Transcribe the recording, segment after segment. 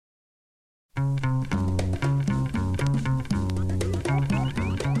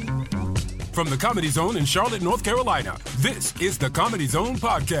from the Comedy Zone in Charlotte, North Carolina, this is the Comedy Zone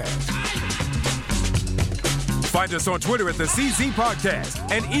Podcast. Find us on Twitter at the CZ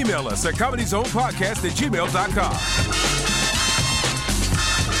Podcast and email us at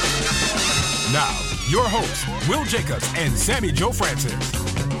comedyzonepodcast@gmail.com. Now, your hosts, Will Jacobs and Sammy Joe Francis.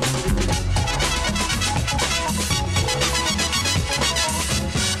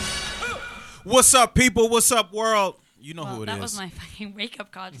 What's up, people? What's up, world? You know who it is. That was my fucking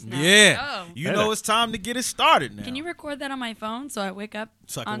wake-up call just now. Yeah. Oh. You know it's time to get it started now. Can you record that on my phone so I wake up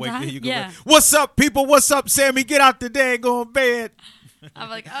So I on can wake time? you. Yeah. What's up, people? What's up, Sammy? Get out today and go to bed. I'm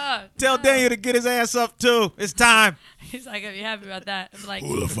like, oh. Tell no. Daniel to get his ass up, too. It's time. He's like, are you happy about that? I'm like,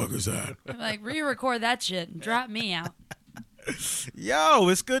 Who the fuck is that? I'm like, re-record that shit and drop me out. Yo,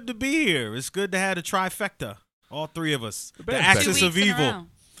 it's good to be here. It's good to have the trifecta. All three of us. The band's axis 2 of weeks in a evil. row.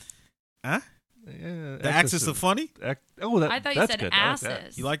 Huh? Yeah, The axis of funny? I thought you said good. asses. I like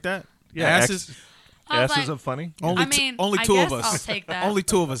that. You like that? Yeah, asses. I was asses like, of funny. Only I mean, only I two guess of us. I'll take that. Only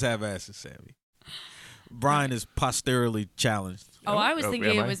two of us have asses, Sammy. Brian is posteriorly challenged. Oh, I was Oh,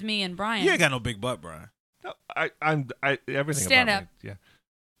 thinking am it I? was me and Brian. You ain't got no big butt, Brian. No, everything Stand about up. me. Yeah.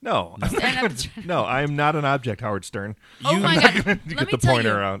 No, Stand up. no, I am not an object, Howard Stern. Oh my I'm God. not gonna Let get me the tell pointer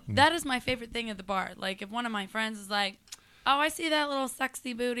you, out. that is my favorite thing at the bar. Like, if one of my friends is like, oh, I see that little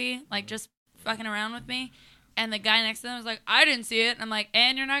sexy booty, like, just fucking around with me, and the guy next to them is like, I didn't see it. I'm like,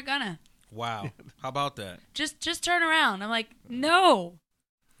 and you're not gonna. Wow. How about that? Just turn around. I'm like, no.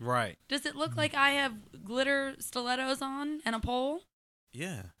 Right. Does it look like I have glitter stilettos on and a pole?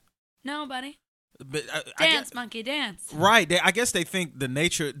 Yeah. No, buddy. But Dance, monkey, dance. Right. I guess they think the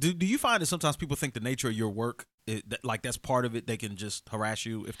nature. Do you find that sometimes people think the nature of your work, like that's part of it? They can just harass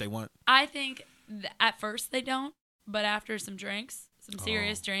you if they want. I think at first they don't, but after some drinks, some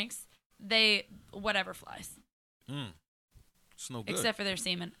serious drinks, they whatever flies. It's no good. Except for their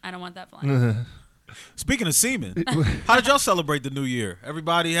semen. I don't want that flying. Speaking of semen, how did y'all celebrate the new year?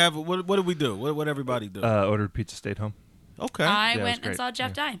 Everybody have what did we do? What everybody do? Ordered pizza, stayed home. Okay. I it was went and great. saw Jeff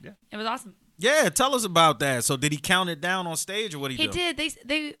Yeah. die. Yeah. It was awesome. Yeah, tell us about that. So did he count it down on stage or what did he He do? did.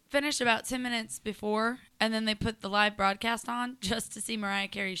 They finished about 10 minutes before, and then they put the live broadcast on just to see Mariah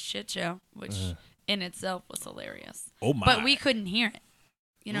Carey's shit show, which in itself was hilarious. Oh my. But we couldn't hear it.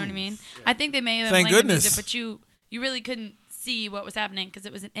 You know what I mean? I think they may have Thank played the goodness. music, but you really couldn't see what was happening because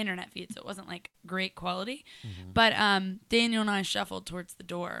it was an internet feed, so it wasn't like great quality. But Daniel and I shuffled towards the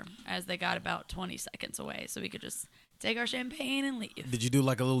door as they got about 20 seconds away, so we could just take our champagne and leave. Did you do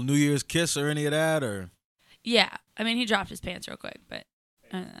like a little New Year's kiss or any of that or? Yeah, I mean he dropped his pants real quick, but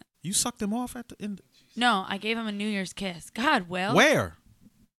You sucked him off at the end? no, I gave him a New Year's kiss. God, Will. Where?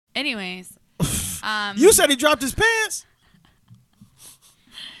 Anyways, You said he dropped his pants?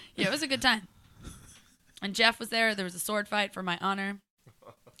 yeah, it was a good time. And Jeff was there. There was a sword fight for my honor.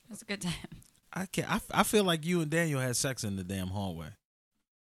 It was a good time. I can't. I feel like you and Daniel had sex in the damn hallway.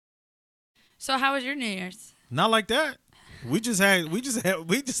 So how was your New Year's? Not like that. We just had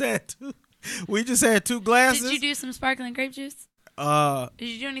two glasses. Did you do some sparkling grape juice? Did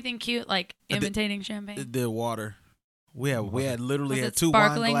you do anything cute like imitating champagne? It did water. We had literally Was had it 2 wine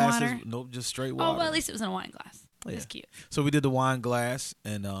sparkling glasses. water? Nope, just straight Oh, water. well, at least it was in a wine glass. It Yeah. was cute. So we did the wine glass,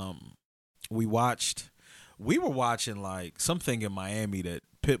 and we were watching like something in Miami that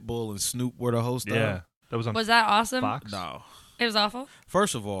Pitbull and Snoop were the host Yeah, of. that was on Was that awesome? Fox. No. It was awful?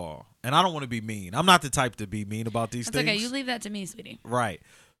 First of all, and I don't want to be mean. I'm not the type to be mean about these It's things. okay. You leave that to me, sweetie. Right.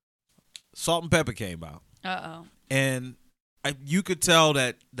 Salt and Pepper came out, Uh-oh. and you could tell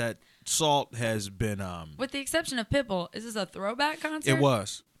that Salt has been With the exception of Pitbull, is this a throwback concert? It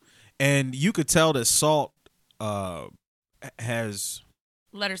was, and you could tell that Salt has.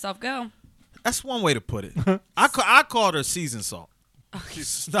 Let herself go. That's one way to put it. I called her seasoned salt.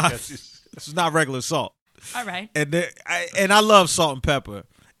 It's not. It's not regular salt. All right. And I love Salt and Pepper,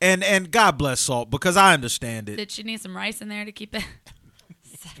 and God bless Salt because I understand it. Did she need some rice in there to keep it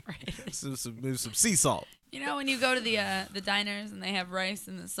separated? Some sea salt. You know when you go to the diners and they have rice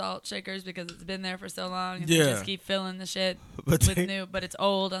in the salt shakers because it's been there for so long and Yeah. they just keep filling the shit But with they- new, but it's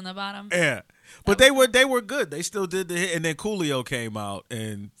old on the bottom. Yeah, but they were good. They still did the hit, and then Coolio came out,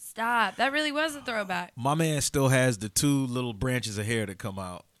 and Stop. That really was a throwback. my man still has the 2 little branches of hair that come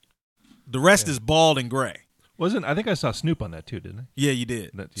out. The rest is bald and gray. I think I saw Snoop on that too, didn't I? Yeah, you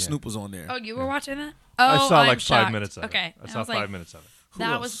did. That- yeah. Snoop was on there. Oh, you were watching that? Oh, I saw I'm like shocked. 5 minutes of Okay. it. I saw 5 minutes of it. Who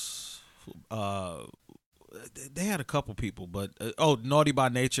That else? They had a couple people, but Naughty by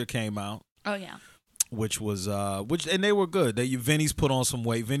Nature came out, Oh, yeah. which and they were good. Vinny's put on some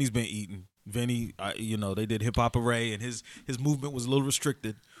weight. Vinny's been eating. Vinny, they did Hip Hop Array, and his movement was a little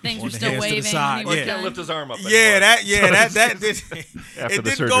restricted. Things on were the still hands to the waving. side. when he was Yeah. Can't done. lift his arm up. Yeah, anymore. that did. After It the didn't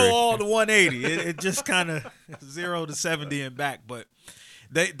surgery. go all to 180. It just kind of 0 to 70 and back. But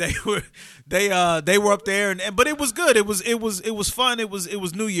they were up there, but it was good. It was fun. It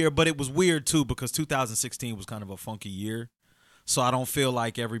was New Year, but it was weird too because 2016 was kind of a funky year. So I don't feel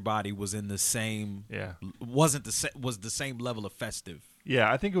like everybody was in the same. Yeah. Was the same level of festive.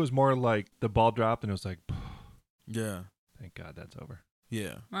 Yeah, I think it was more like the ball dropped and it was like, Yeah. thank God that's over.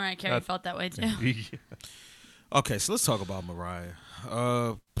 Yeah. Mariah Carey felt that way too. Okay, so let's talk about Mariah.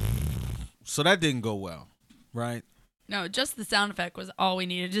 So that didn't go well, right? No, just the sound effect was all we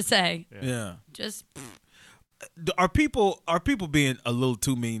needed to say. Yeah. Just Are people being a little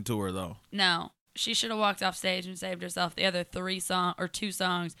too mean to her though? no. She should have walked off stage and saved herself the other 2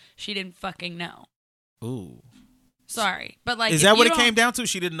 songs she didn't fucking know. Ooh. Sorry, but like, Is if that what you it came don't- down to?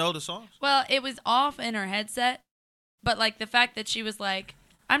 She didn't know the songs? Well, it was off in her headset, but like the fact that she was like,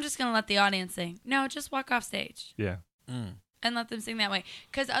 "I'm just gonna let the audience sing." No, just walk off stage Yeah. and let them sing that way,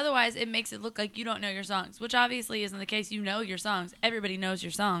 because otherwise it makes it look like you don't know your songs, which obviously isn't the case. You know your songs. Everybody knows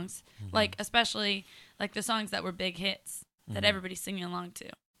your songs, like especially like the songs that were big hits that everybody's singing along to.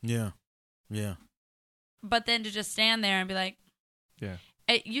 Yeah. Yeah. But then to just stand there and be like, Yeah.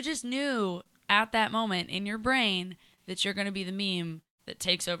 you just knew at that moment in your brain that you're going to be the meme that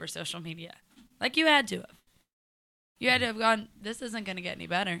takes over social media. Like you had to have. You had to have gone, this isn't going to get any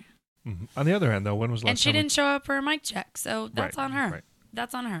better. Mhm. On the other hand, though, when was the last And she time we- didn't show up for a mic check, so that's Right, on her. right.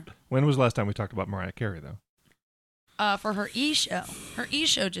 That's on her. When was the last time we talked about Mariah Carey, though? For her E-show. Her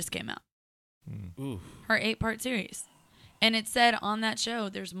E-show just came out. Ooh. Her 8-part series. And it said on that show,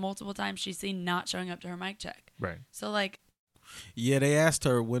 there's multiple times she's seen not showing up to her mic check. Right. So, like, Yeah, they asked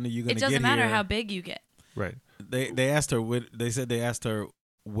her when are you going it to get here? doesn't matter how big you get. Right. They asked her they asked her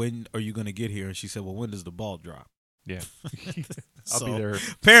when are you going to get here, and she said, "Well, when does the ball drop?" Yeah. I'll So, be there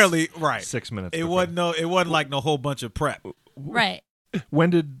apparently, right. 6 minutes. It before. wasn't like no whole bunch of prep. Right. When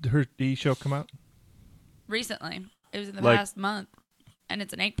did her E show come out? Recently. It was in the Like- past month. And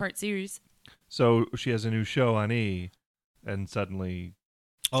it's an 8-part series. So she has a new show on E, and suddenly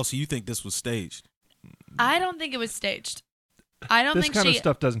Oh, so you think this was staged? I don't think it was staged. I don't this think kind she. of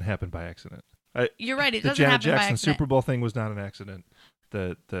stuff doesn't happen by accident. You're right. It The doesn't Janet happen by Jackson accident. Super Bowl thing was not an accident.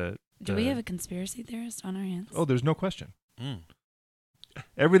 Do we have a conspiracy theorist on our hands? Oh, there's no question. Mm.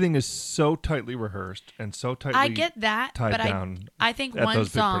 Everything is so tightly rehearsed and so tightly I get that, tied but down. I think at one those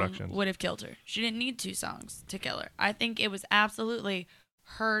big song productions. would have killed her. She didn't need 2 songs to kill her. I think it was absolutely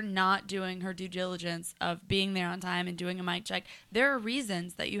her not doing her due diligence of being there on time and doing a mic check. There are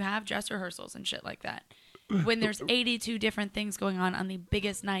reasons that you have dress rehearsals and shit like that when there's 82 different things going on the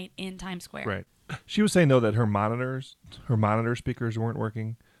biggest night in Times Square. Right. She was saying though that her monitor speakers weren't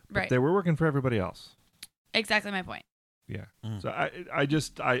working, but Right. they were working for everybody else. Exactly my point. Yeah. So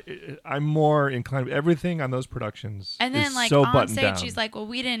I'm more inclined. Everything on those productions And then is like so on buttoned stage, down. she's like, "Well,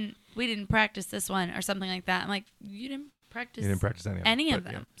 we didn't practice this one or something like that." I'm like, "You didn't practice, You didn't practice any of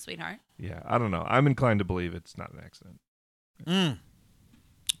them, them, sweetheart." Yeah, I don't know. I'm inclined to believe it's not an accident. Mm.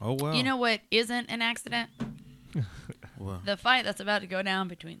 Oh well. You know what isn't an accident? Well. The fight that's about to go down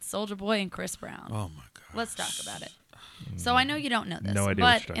between Soulja Boy and Chris Brown. Oh my god. Let's talk about it. So I know you don't know this, No idea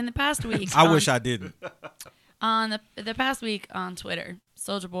what but you're in the past week, I wish I didn't. on the past week on Twitter,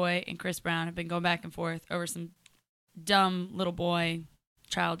 Soulja Boy and Chris Brown have been going back and forth over some dumb little boy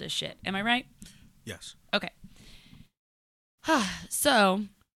childish shit. Am I right? Yes. Okay. So,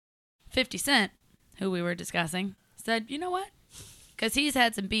 50 Cent, who we were discussing, said, "You know what? Because he's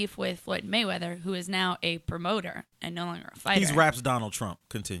had some beef with Floyd Mayweather, who is now a promoter and no longer a fighter." He's raps Donald Trump.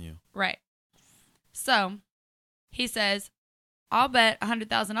 Continue. Right. So, he says, "I'll bet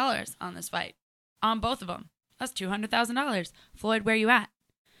 $100,000 on this fight. On both of them. That's $200,000. Floyd, where you at?"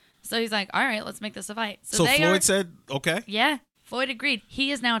 So he's like, "All right, let's make this a fight." So they Floyd said, "Okay." Yeah, Floyd agreed.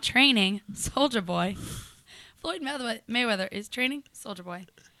 He is now training Soulja Boy. Floyd Mayweather is training Soulja Boy.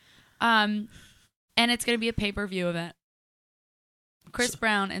 And it's going to be a pay-per-view event. Chris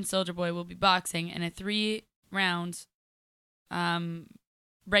Brown and Soulja Boy will be boxing in a 3-round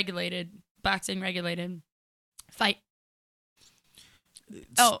regulated fight.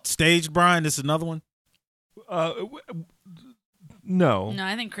 Oh. Staged, Brian. This is another one. No. No,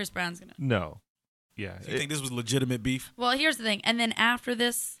 I think Chris Brown's going to. No. Yeah. You think this was legitimate beef? Well, here's the thing. And then after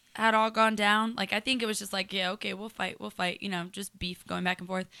this had all gone down, like, I think it was just like, yeah, okay, we'll fight. You know, just beef going back and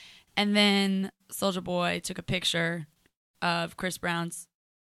forth. And then Soulja Boy took a picture of Chris Brown's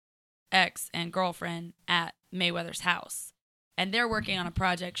ex and girlfriend at Mayweather's house. And they're working on a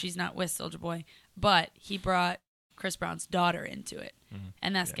project. She's not with Soulja Boy, but he brought Chris Brown's daughter into it.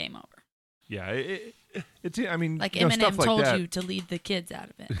 And that's game over. Yeah, it's. I mean, Like stuff Eminem like told that. you to leave the kids out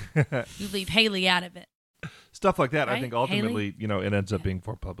of it. You leave Haley out of it. Stuff like that. I Right? think ultimately, Haley? it ends up being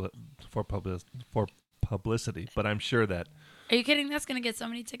for publicity. But I'm sure that. Are you kidding? That's going to get so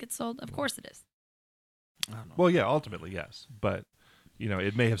many tickets sold. Of course it is. I don't know. Well, yeah, ultimately, yes, but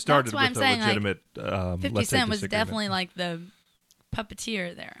it may have started That's why with I'm a saying, like, legitimate. 50 let's say Cent was disagreement. definitely like the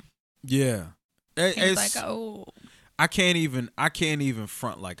puppeteer there. Yeah. He was It's, like, oh. I can't even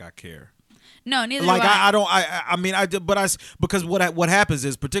front like I care. No, neither Like do I. I don't because what happens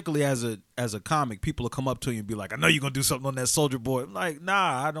is, particularly as a comic, people will come up to you and be like, I know you're gonna do something on that Soldier Boy. I'm like,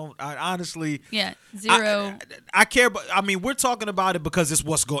 nah, I don't. I honestly, Yeah, zero. I care, but I mean, we're talking about it because it's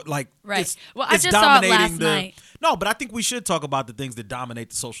what's going like Right. It's, Well, I it's just saw it last dominating night. No, but I think we should talk about the things that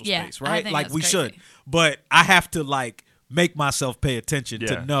dominate the social Yeah, space, I right? think Like that's we crazy. should, but I have to like make myself pay attention Yeah.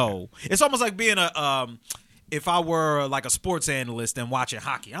 to know. It's almost like being a if I were like a sports analyst and watching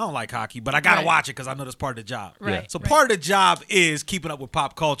hockey. I don't like hockey, but I gotta Right. watch it because I know that's part of the job. Right, So right. part of the job is keeping up with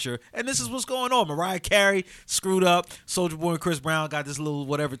pop culture, and this is what's going on. Mariah Carey screwed up. Soulja Boy and Chris Brown got this little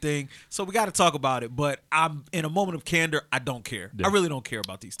whatever thing. So we got to talk about it. But I'm in a moment of candor. I don't care. Yeah. I really don't care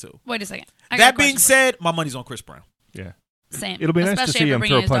about these two. Wait a second. I got a That being question for said, my money's on Chris Brown. Yeah, you. Same. it'll be nice to Especially see if we're him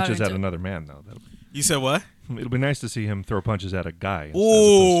bringing throw his daughter punches at into it. another man, though. You said what? It'll be nice to see him throw punches at a guy. as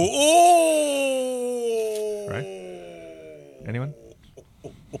opposed Oh, Right? to- Anyone?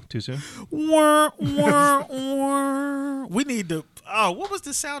 Too soon? Wah, wah, wah. We need to. Oh, what was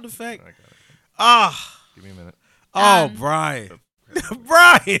the sound effect? I got it. Ah. Give me a minute. Oh, Um, Brian. I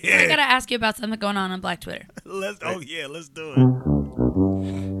Brian. gotta ask you about something going on Black Twitter. Let's do it.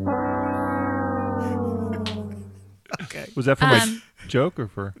 Okay. Was that for my joke or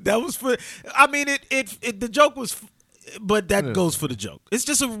for? That was for. I mean, it. The joke was, but that goes for the joke. It's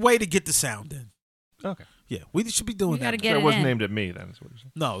just a way to get the sound in. Okay. Yeah, we should be doing You gotta that. get So it it wasn't in. aimed at me then. Is what you're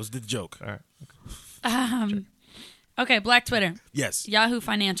saying. No, it was the joke. All right. Okay, Black Twitter. Yes. Yahoo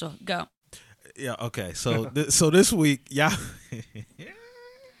Financial. Go. Yeah. Okay. So this week, I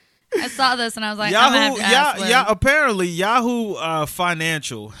saw this and I was like, I'm gonna have to ask Lou. Apparently, Yahoo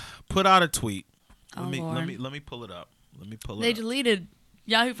Financial put out a tweet. Oh, Let Lord. me pull it up. They deleted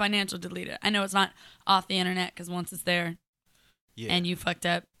Yahoo Financial. Deleted. I know it's not off the internet because once it's there Yeah. and you fucked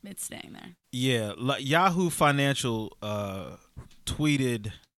up, it's staying there. Yeah, Yahoo Financial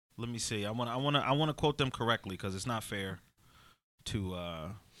tweeted. Let me see. I want to quote them correctly because it's not fair to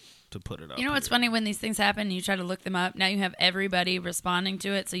put it up. You know what's here. funny when these things happen? You try to look them up. Now you have everybody responding to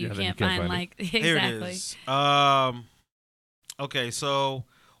it, so you Yeah, then you can't can't find find like Here exactly. it is. Okay, so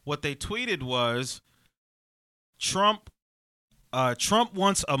what they tweeted was Trump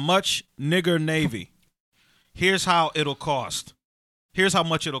wants a much nigger navy. Here's how it'll cost. Here's how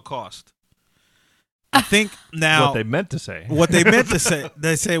much it'll cost. I think now What they meant to say. what they meant to say.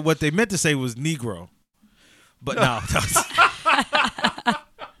 They say what they meant to say was Negro, but no.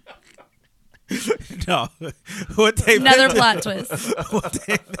 No, what they Another meant plot twist. what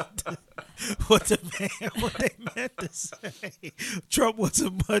they meant to say. Trump wants a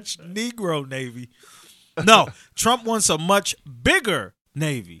much Negro Navy. No, Trump wants a much bigger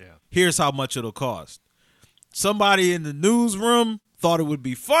Navy. Yeah. Here's how much it'll cost. Somebody in the newsroom thought it would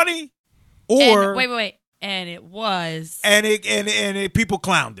be funny, or And, wait. And it was. and it people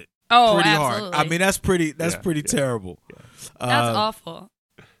clowned it. Oh, pretty absolutely. hard. I mean, that's pretty Yeah. terrible. That's awful.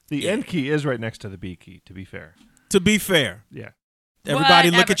 The N key is right next to the B key, to be fair. To be fair, Yeah. everybody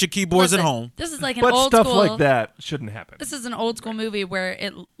look Whatever. at your keyboards Listen, at home. This is like an But old stuff school. like that shouldn't happen. This is an old school movie where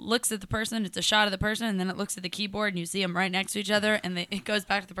it looks at the person, it's a shot of the person, and then it looks at the keyboard, and you see them right next to each other, and it goes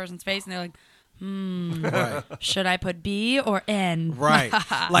back to the person's face, and they're like, Right. should I put B or N? Right.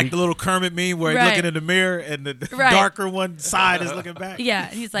 Like the little Kermit meme where he's Right. looking in the mirror and the Right. darker one side is looking back. Yeah,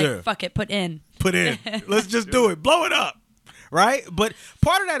 and he's like, There. fuck it, put N. Put in. Let's just do it. Blow it up. Right? But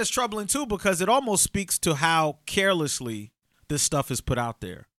part of that is troubling too because it almost speaks to how carelessly this stuff is put out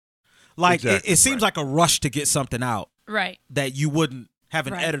there. Like Exactly, it seems like a rush to get something out Right. that you wouldn't have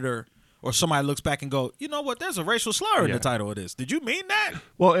an Right. editor or somebody looks back and go, you know what, there's a racial slur in Yeah. the title of this. Did you mean that?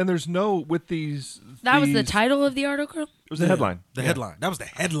 Well, and there's no, with these. That was the these- title of the article? It was the headline. The Yeah. headline. That was the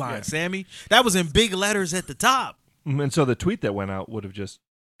headline, Yeah. Sammy. That was in big letters at the top. And so the tweet that went out would have just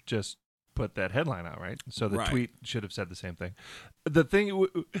put that headline out, right? So the Right. tweet should have said the same thing. The thing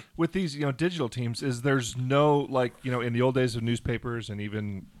with these, digital teams is there's no, like, in the old days of newspapers and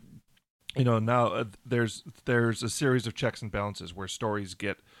even, now there's a series of checks and balances where stories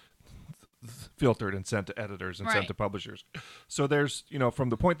get filtered and sent to editors and sent Right. to publishers. So there's, from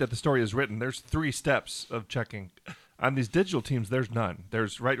the point that the story is written, there's 3 steps of checking. On these digital teams, there's none.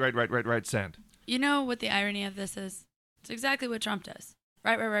 There's right, send. You know what the irony of this is? It's exactly what Trump does.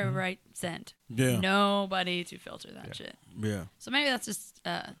 right, send. Yeah. Nobody to filter that shit. Yeah. So maybe that's just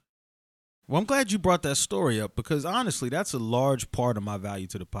Well, I'm glad you brought that story up because honestly, that's a large part of my value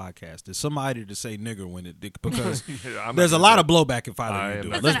to the podcast. Is somebody to say nigger when it because there's a lot of blowback if I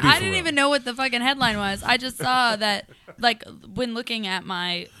do it. Listen, I didn't even know what the fucking headline was. I just saw that, like, when looking at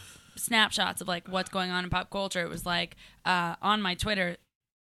my snapshots of like what's going on in pop culture, it was like on my Twitter,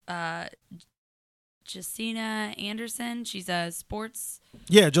 Jacina Anderson. She's a sports.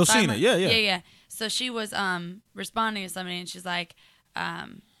 Yeah, Josina. Yeah. So she was responding to somebody, and she's like,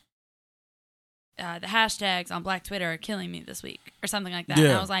 the hashtags on Black Twitter are killing me this week, or something like that. Yeah.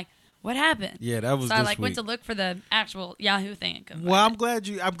 And I was like, what happened? Yeah, that was. So this I went week. to look for the actual Yahoo thing. And couldn't Well, find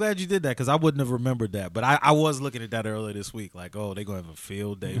I'm glad you did that because I wouldn't have remembered that. But I was looking at that earlier this week, like, oh, they're gonna have a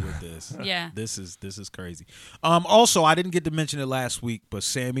field day with this. Yeah. This is crazy. Also, I didn't get to mention it last week, but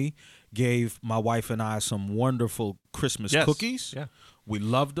Sammy gave my wife and I some wonderful Christmas cookies. Yeah. We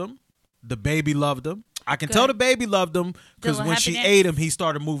loved them. The baby loved them. I can Good. tell the baby loved them because Little when she happiness. ate them, he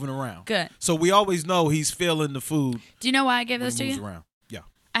started moving around. Good. So we always know he's feeling the food Do you know why I gave when those he to moves you? around. Yeah.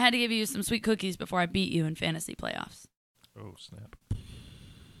 I had to give you some sweet cookies before I beat you in fantasy playoffs. Oh snap!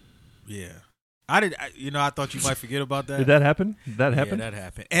 Yeah. I thought you might forget about that. Did that happen? Did that happen? Yeah, that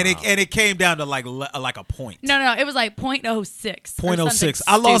happened. And it came down to like a point. No, it was like 0.06. or 0.06. something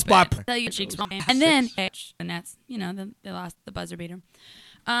I lost by stupid. Tell you cheeks wrong. And then, and that's, they lost the buzzer beater.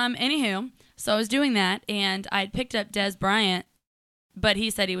 Anywho, so I was doing that, and I'd picked up Des Bryant, but he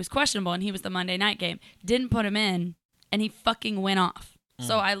said he was questionable, and he was the Monday night game. Didn't put him in, and he fucking went off.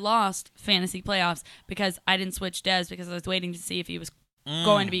 So I lost fantasy playoffs because I didn't switch Des because I was waiting to see if he was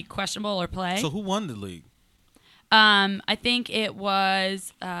going to be questionable or play. So who won the league? I think it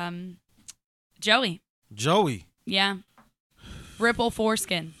was Joey. Joey. Yeah. Ripple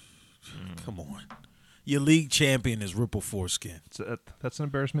foreskin. Come on. Your league champion is Ripple Foreskin. That's an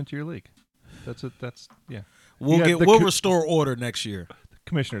embarrassment to your league. That's yeah. We'll restore order next year. The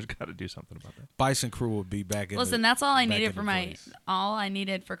commissioner's got to do something about that. Bison Crew will be back in. Listen, that's all I back needed in for the place. all I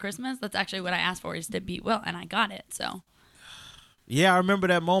needed for Christmas. That's actually what I asked for, is to beat Will, and I got it. So Yeah, I remember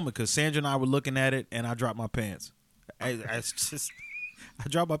that moment because Sandra and I were looking at it, and I dropped my pants. I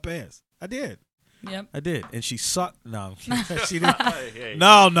dropped my pants. I did. yep. I did, and she sucked. No, she didn't.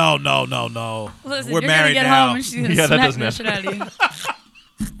 No. Listen, We're you're married gonna get now. home and she's gonna Yeah, that smack doesn't the shit out of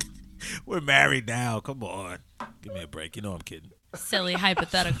you. We're married now. Come on, give me a break. You know I'm kidding. Silly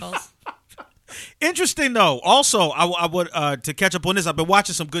hypotheticals. Interesting though. Also, I would to catch up on this. I've been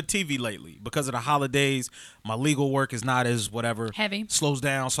watching some good TV lately because of the holidays. My legal work is not as whatever Heavy. slows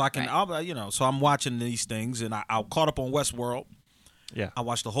down, so I can. Right. So I'm watching these things, and I caught up on Westworld. Yeah. I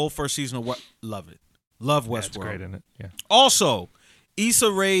watched the whole first season of what. Love it. Love Westworld. It's great, isn't it? Yeah. Also, Issa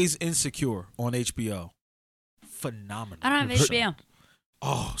Rae's Insecure on HBO. Phenomenal. I don't have HBO.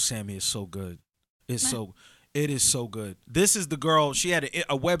 Oh, Sammy is so good. It is so good. This is the girl. She had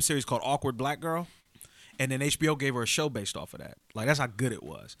a web series called Awkward Black Girl, and then HBO gave her a show based off of that. Like, that's how good it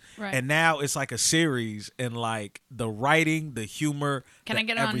was. Right. And now it's like a series, and like the writing, the humor. Can I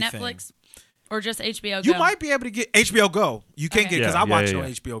get it everything. on Netflix or just HBO Go? You might be able to get HBO Go. You can Okay. get because I watch it on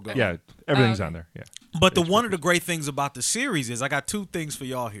HBO Go. Yeah, everything's okay. on there. Yeah. But one of the great things about the series is I got two things for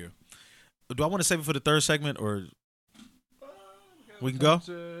y'all here. Do I want to save it for the third segment or we can go?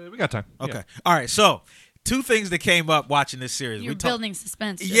 We got time. Okay. Yeah. All right. So, two things that came up watching this series. You're building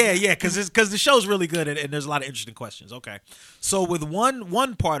suspense. Yeah, because the show's really good and there's a lot of interesting questions. Okay, so with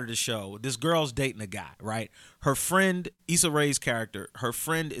one part of the show, this girl's dating a guy, right? Her friend, Issa Rae's character, her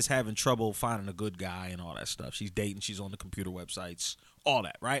friend is having trouble finding a good guy and all that stuff. She's dating, she's on the computer websites, all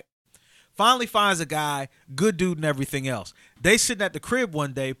that, right? Finally finds a guy, good dude and everything else. They sitting at the crib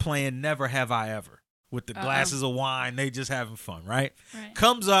one day playing Never Have I Ever with the glasses of wine. They just having fun, right?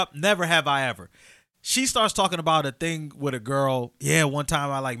 Comes up, Never Have I Ever. She starts talking about a thing with a girl. Yeah, one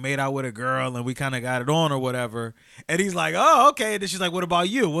time I like made out with a girl and we kind of got it on or whatever. And he's like, oh, okay. And then she's like, what about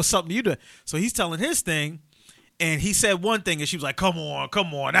you? What's something you do? So he's telling his thing. And he said one thing and she was like, come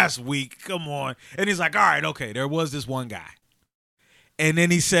on. That's weak. Come on. And he's like, all right, okay. There was this one guy. And then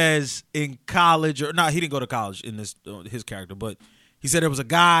he says in college, he didn't go to college in this his character, but he said there was a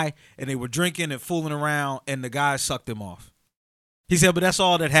guy and they were drinking and fooling around and the guy sucked him off. He said, but that's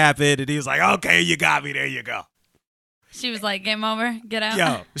all that happened. And he was like, okay, you got me. There you go. She was like, game over, get out.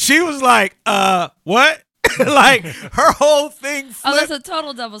 Yo, she was like, what? Like her whole thing flipped. Oh, that's a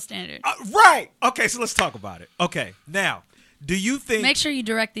total double standard. Right. Okay, so let's talk about it. Okay, now, do you think... Make sure you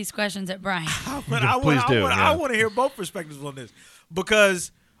direct these questions at Brian. I want to hear both perspectives on this.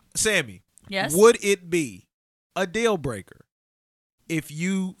 Because, Sammy, Yes? would it be a deal breaker if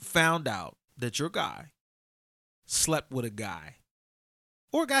you found out that your guy slept with a guy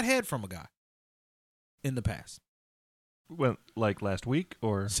or got head from a guy in the past? Well, like last week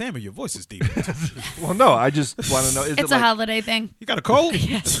or? Sammy, your voice is deep. Well, no, I just want to know. Is It's it a like, holiday thing. You got a cold?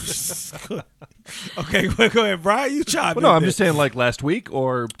 Yes. Okay, go ahead, Brian. You chime in. Well, no, I'm there. just saying like last week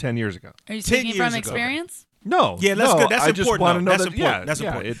or 10 years ago. Are you 10 speaking years from ago. experience? No. Yeah, that's no, good. That's I important. just want to know That's that. important. Yeah, That's yeah,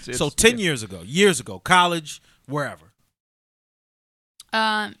 important. It's, So 10 yeah. years ago, college, wherever.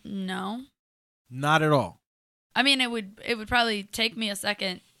 No. Not at all. I mean, it would probably take me a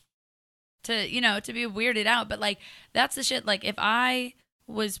second to be weirded out, but like that's the shit. Like if I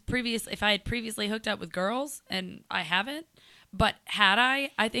had previously hooked up with girls and I haven't, but had I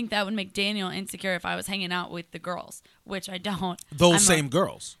think that would make Daniel insecure if I was hanging out with the girls, which I don't. Those same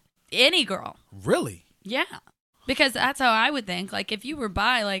girls. Any girl. Really? Yeah. Because that's how I would think. Like if you were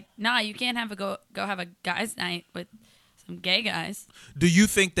bi, like, nah, you can't have go have a guys' night with some gay guys. Do you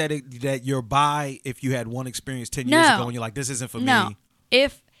think that that you're bi if you had one experience 10 years ago and you're like, this isn't for me?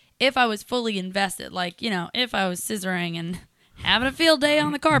 If I was fully invested, like, if I was scissoring and having a field day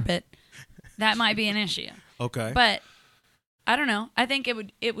on the carpet, that might be an issue. Okay. But I don't know. I think it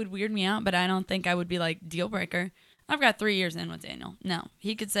would weird me out, but I don't think I would be like deal breaker. I've got 3 years in with Daniel. No,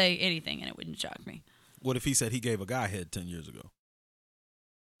 he could say anything and it wouldn't shock me. What if he said he gave a guy head 10 years ago?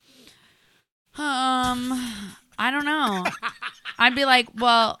 I don't know. I'd be like,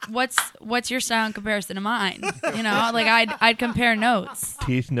 well, what's your style in comparison to mine? Like I'd compare notes.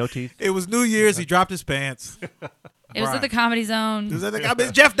 Teeth, no teeth. It was New Year's. He dropped his pants. It was at the Comedy Zone.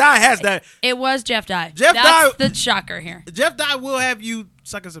 Jeff Dye has that. It was Jeff Dye. Jeff That's Dye- the shocker here. Jeff Dye will have you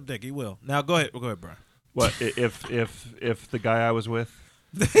sucking some dick. He will. Now go ahead, Brian. What if the guy I was with?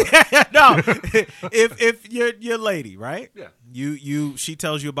 No, if your lady, right? Yeah. She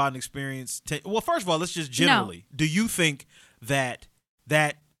tells you about an experience. Well, first of all, let's just generally. Do you think that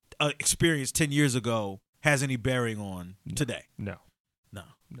experience 10 years ago has any bearing on today? No.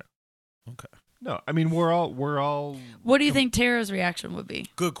 Okay. No. I mean, we're all. What do you think Tara's reaction would be?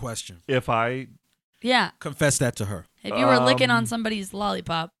 Good question. If I. Yeah. Confess that to her. If you were licking on somebody's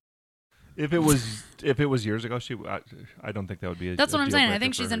lollipop. If it was years ago, I don't think that would be. That's what I'm saying. I deal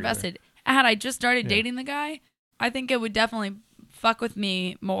think breaker she's for her invested. Had I just started dating the guy, I think it would definitely fuck with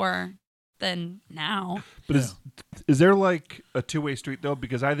me more than now. But is there like a two-way street though?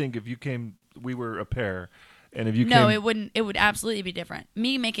 Because I think if you came, we were a pair, and if you No, came, it wouldn't. It would absolutely be different.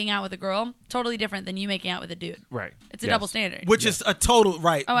 Me making out with a girl, totally different than you making out with a dude. right? It's a double standard. Which is a total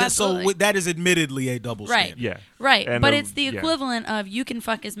right. Oh, absolutely. So that is admittedly a double Right. standard. Yeah. Right, And but it's the equivalent of you can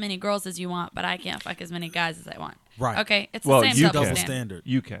fuck as many girls as you want, but I can't fuck as many guys as I want. Right. Okay, it's Well, the same you double can. standard.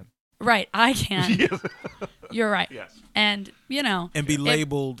 You can. Right, I can. You're right. Yes. And And be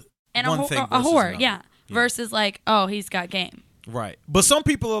labeled and one a thing whore, versus another. yeah. Versus like, oh, he's got game. Right. But some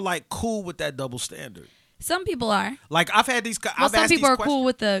people are like cool with that double standard. Some people are. Like I've had these. Well, some people are cool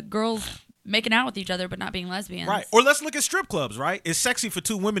with the girls making out with each other but not being lesbians. Right. Or let's look at strip clubs. Right. It's sexy for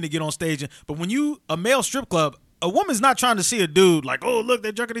two women to get on stage, but when you a male strip club, a woman's not trying to see a dude like, oh look,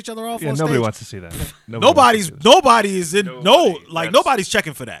 they're jerking each other off. Yeah, on nobody stage. wants to see that. Nobody is in Nobody. nobody's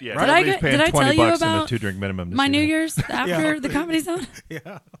checking for that. Yeah, Right. nobody's paying did I tell $20 you and about a 2-drink minimum. To my see New that. Year's after the Comedy Zone?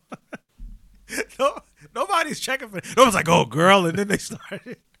 Yeah. No, nobody's checking for. No one's like, "Oh, girl," and then they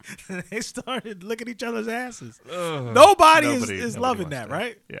started licking each other's asses. Nobody is loving wants that, that.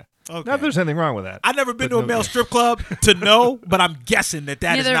 right? Yeah. Okay. Not if there's anything wrong with that. I've never been But to a male strip club to know, but I'm guessing that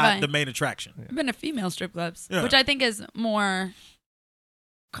is Neither have not I. the main attraction. I've been to female strip clubs, Yeah. which I think is more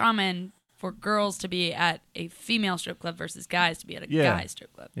common for girls to be at a female strip club versus guys to be at a guy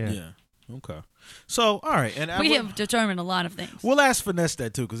strip club. Yeah. Okay. So, all right, and We have determined a lot of things. we'll ask Finesse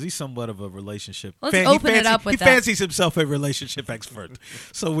that too, because he's somewhat of a relationship. Let's open it up with he that. fancies himself a relationship expert.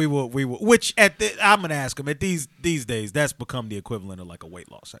 So we will. Which I'm going to ask him at these days. That's become the equivalent of like a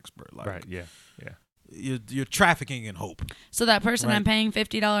weight loss expert. Like, Right. Yeah. You're trafficking in hope. So that person Right. I'm paying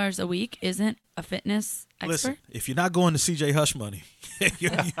 $50 a week isn't a fitness expert? Listen, if you're not going to CJ Hush money,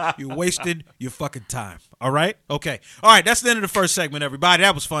 you're wasting your fucking time. All right? Okay. All right, that's the end of the first segment, everybody.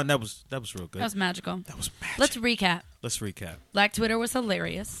 That was fun. That was real good. That was magical. That was magic. Let's recap. Let's recap. Black Twitter was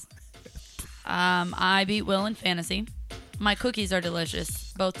hilarious. I beat Will in fantasy. My cookies are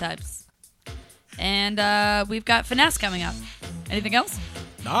delicious, both types. And we've got Finesse coming up. Anything else?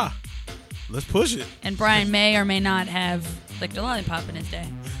 Nah. Let's push it. And Brian may or may not have licked a lollipop in his day.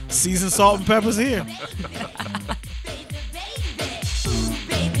 Seasoned salt and pepper's here.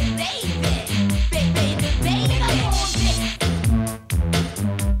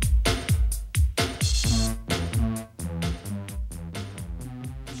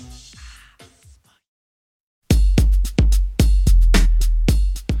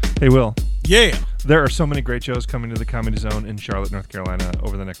 Hey, Will. Yeah. There are so many great shows coming to the Comedy Zone in Charlotte, North Carolina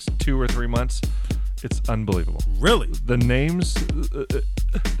over the next 2 or 3 months. It's unbelievable. Really? The names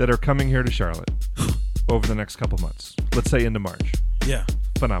that are coming here to Charlotte over the next couple months. Let's say into March. Yeah.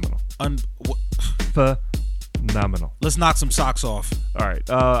 Phenomenal. Phenomenal. Let's knock some socks off. All right.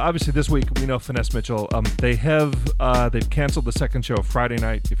 Obviously, this week we know Finesse Mitchell. They've canceled the second show Friday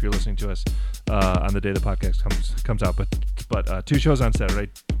night. If you're listening to us on the day the podcast comes out, but 2 shows on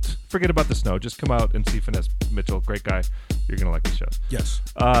Saturday. Forget about the snow. Just come out and see Finesse Mitchell. Great guy. You're gonna like the show. Yes.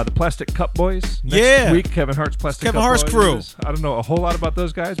 The Plastic Cup Boys. Next week, Kevin Hart's Plastic Cup Hart's Boys. crew. I don't know a whole lot about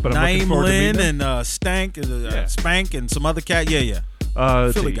those guys, but I'm looking Naeem forward to meeting Lynn them. and Stank and Spank and some other cat. Yeah.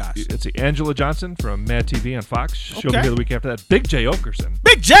 Philly guys. It's the Angela Johnson from Mad TV on Fox. She'll be here the week after that. Big J Okerson.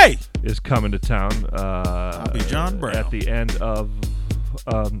 Big J is coming to town. I'll be John Brown at the end of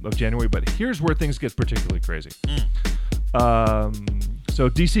January. But here's where things get particularly crazy. So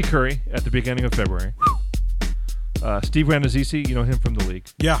DC Curry at the beginning of February. Steve Rannazzisi, you know him from the league.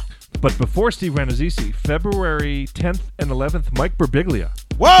 Yeah. But before Steve Rannazzisi, February 10th and 11th, Mike Birbiglia.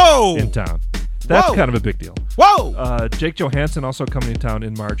 Whoa! In town. That's kind of a big deal. Whoa! Jake Johansson also coming to town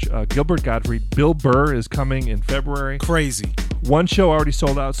in March. Gilbert Gottfried. Bill Burr is coming in February. Crazy. One show already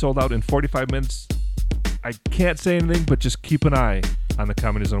sold out in 45 minutes. I can't say anything, but just keep an eye on the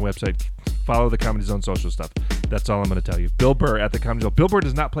Comedy Zone website. Follow the Comedy Zone social stuff. That's all I'm going to tell you. Bill Burr at the Comedy Zone. Bill Burr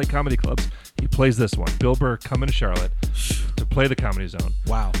does not play comedy clubs. He plays this one. Bill Burr coming to Charlotte to play the Comedy Zone.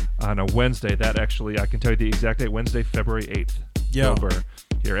 Wow. On a Wednesday. That actually, I can tell you the exact date. Wednesday, February 8th. Yo. Bill Burr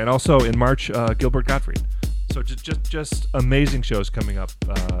here. And also in March, Gilbert Gottfried. So just amazing shows coming up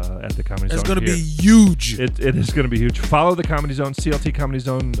at the Comedy Zone. It's going to be huge. It is going to be huge. Follow the Comedy Zone.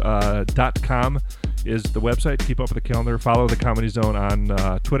 CLTComedyZone.com is the website. Keep up with the calendar. Follow the Comedy Zone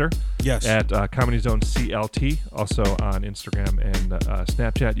on Twitter. Yes. At Comedy Zone CLT. Also on Instagram and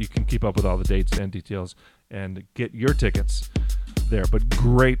Snapchat. You can keep up with all the dates and details and get your tickets there. But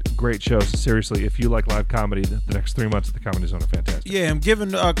great shows. Seriously, if you like live comedy, the next 3 months at the Comedy Zone are fantastic. Yeah, and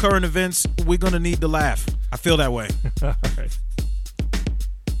given current events, we're going to need to laugh. I feel that way. All right.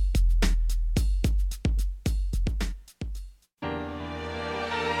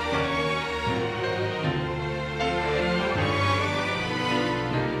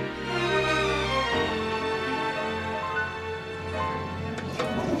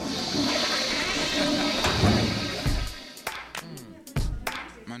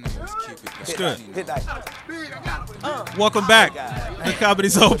 Good. Welcome back to the Comedy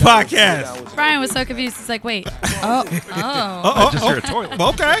Zone podcast. Brian was so confused. He's like, wait. I just heard a toilet.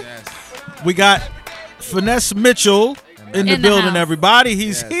 Okay. We got Finesse Mitchell in the building, everybody.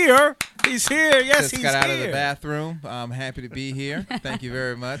 He's here. He's here. Yes, Just got out of the bathroom. I'm happy to be here. Thank you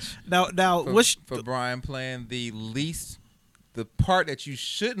very much. Now, for Brian playing the part that you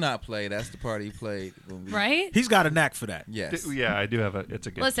should not play. That's the part he played. Right? He's got a knack for that. Yes. Yeah, I do have it's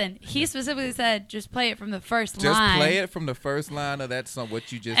a good. Listen, he specifically said just play it from the first line. Just play it from the first line of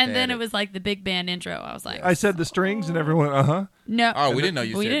what you just and had then it was like the big band intro. I was like, I said the strings and everyone went, No. Oh, we didn't know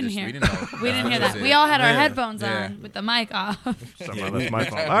you we said didn't this. hear. We didn't know. We didn't hear that. We all had our headphones on with the mic off. Somehow that's my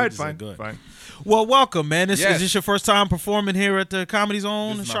fault. All right, fine. Good. Fine. Well, welcome, man. Is Yes. this your first time performing here at the Comedy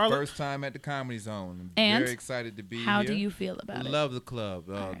Zone in This is my Charlotte? first time at the Comedy Zone. I'm And very excited to be here. How do you feel about it? Love the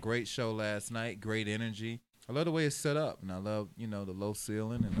club. Great show last night. Great energy. I love the way it's set up, and I love the low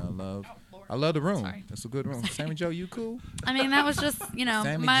ceiling, and I love the room. Sorry. It's a good room. Sammy Joe, you cool? I mean, that was just, Sammy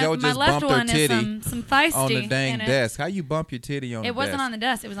my Joe just left bumped her one titty is some feisty on the dang in it. desk. How you bump your titty on the It desk? wasn't on the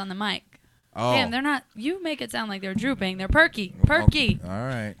desk. It was on the mic. Oh. Damn, they're not. You make it sound like they're drooping. They're perky. Perky. Okay. All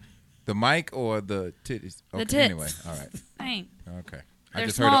right. The mic or the titties? Okay, The tits. Anyway, all right. Dang. Okay. They're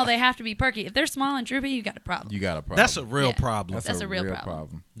small. They have to be perky. If they're small and droopy, you got a problem. You got a problem. That's a real Yeah. problem. That's a real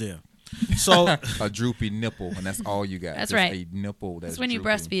problem. Yeah. So a droopy nipple, and that's all you got. That's Just right. A nipple that's when you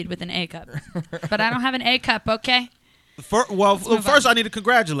droopy. breastfeed with an A cup. But I don't have an A cup, okay? first I need to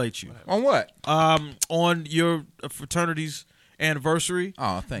congratulate you On what? on your fraternity's anniversary.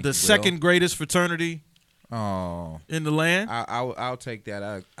 Oh, thank the you. second greatest fraternity Oh, in the land. I'll take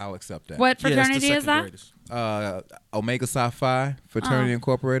that. I'll accept that. What Yeah, it's the fraternity is second that? greatest. Omega Psi Phi Fraternity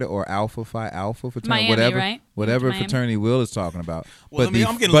Incorporated or Alpha Phi Alpha Fraternity, Miami, whatever, right? whatever Miami. fraternity Will is talking about. Well, but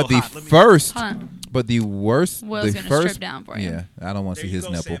I'm getting a little hot. Let me- first, Hold on. but the worst, Will's the gonna first, strip down for you. Yeah, I don't want to see his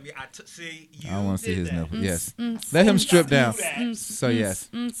nipple. I want to see his nipple. Yes, mm, let him strip down. mm, So yes,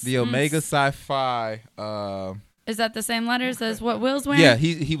 mm, the Omega Psi Phi. Is that the same letters as what Will's wearing? Yeah,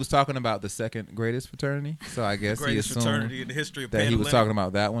 he was talking about the second greatest fraternity. So I guess Greatest he assumed fraternity in the history of that he was Panhellenic. talking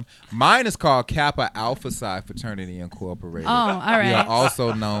about that one. Mine is called Kappa Alpha Psi Fraternity Incorporated. Oh, all We are right.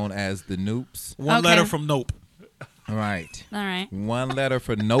 also known as the Noops. One Okay. letter from Nope. All right. All right. One letter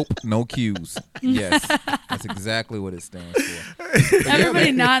for nope, no Q's. Yes, that's exactly what it stands for.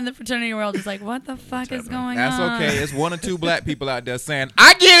 Everybody not in the fraternity world is like, what the fuck is going That's on? okay. It's one or two black people out there saying,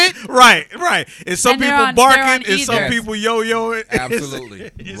 "I get it." Right. And some And they're people on barking, and some either. people yo-yoing.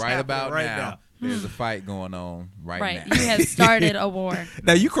 Absolutely. It's Right happening about right now, there's a fight going on Right. now. You have started a war.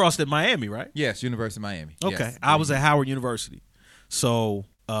 Now, you crossed at Miami, right? Yes, University of Miami. Okay. Yes. I was at Howard University. So,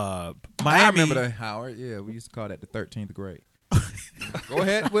 I Miami. remember the Howard. Yeah, we used to call that the 13th grade. Go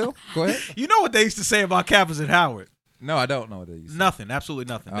ahead, Will. Go ahead. You know what they used to say about campus at Howard? No, I don't know what they used to say. Nothing.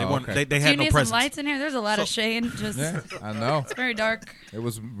 Absolutely nothing. They Oh, weren't. okay. They Do you had no need presence. some lights in here? There's a lot of shade. Just Yeah, I know. it's very dark. It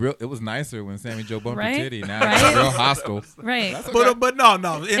was real. It was nicer when Sammy Joe bumped Right? her titty. Now Right? it's real hostile. Right. But no.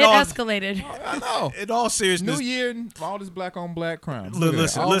 It escalated. I know. In all seriousness, New year and all this black on black crime.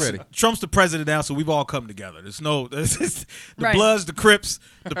 Listen. Trump's the president now, so we've all come together. There's no the Right. Bloods, the Crips,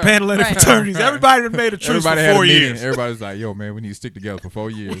 the Panhellenic Right. fraternities. Everybody that made a truce Everybody for had 4 a meeting. years. Everybody's like, "Yo, man, we need to stick together for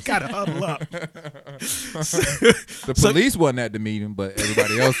 4 years." Gotta huddle up. The police wasn't at the meeting, but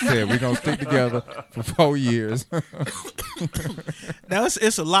everybody else said we're gonna stick together for 4 years. Now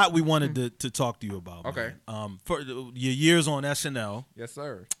it's a lot we wanted to talk to you about. Okay. Man. For your years on SNL, Yes,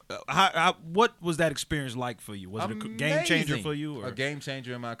 sir. what was that experience like for you? Was it a game changer Amazing. for you? Or? A game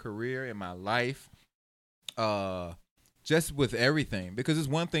changer in my career, in my life, just with everything. Because it's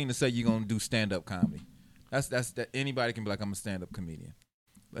one thing to say you're gonna do stand up comedy. That's that anybody can be like, I'm a stand up comedian.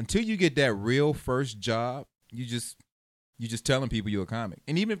 Until you get that real first job, you just telling people you're a comic.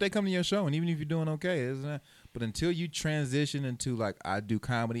 And even if they come to your show, and even if you're doing okay, isn't it? But until you transition into like, I do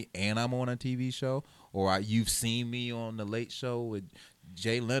comedy and I'm on a TV show, or you've seen me on the Late Show with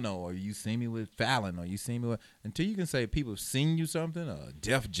Jay Leno, or you seen me with Fallon, or you seen me with, until you can say people have seen you something,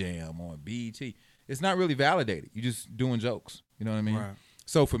 Def Jam on BET, it's not really validated. You're just doing jokes. You know what I mean? Right.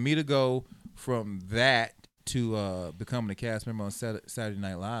 So for me to go from that to becoming a cast member on Saturday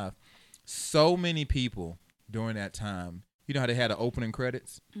Night Live, so many people during that time, you know how they had the opening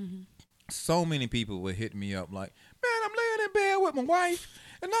credits? Mm-hmm. So many people would hit me up like, "Man, I'm laying in bed with my wife,"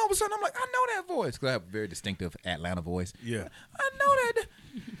 and all of a sudden I'm like, "I know that voice," because I have a very distinctive Atlanta voice. Yeah. I know that.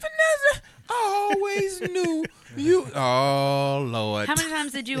 Vanessa, I always knew you. Oh, Lord. How many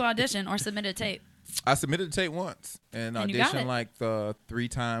times did you audition or submit a tape? I submitted the tape once and And you got auditioned it. like 3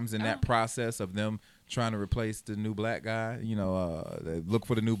 times in that process of them trying to replace the new black guy. You know, they look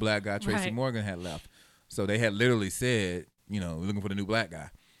for the new black guy. Tracy Right. Morgan had left. So they had literally said, you know, we're looking for the new black guy.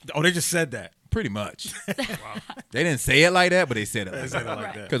 Oh, they just said that. Pretty much. They didn't say it like that, but they said it They like said it that. like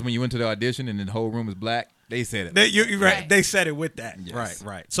Right. that. Because when you went to the audition and the whole room was black, they said it. You're right. Right. They said it with that. Yes.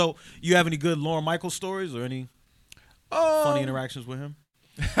 Right. So, you have any good Lorne Michaels stories or any funny interactions with him?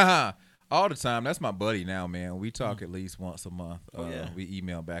 All the time. That's my buddy now, man. We talk at least once a month. yeah. We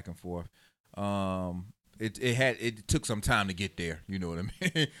email back and forth. It took some time to get there. You know what I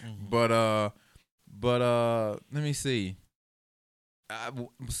mean? But let me see.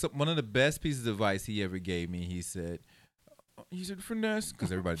 One of the best pieces of advice he ever gave me, he said, "Finesse,"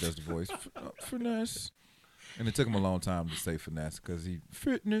 because everybody does the voice. Finesse. And it took him a long time to say finesse because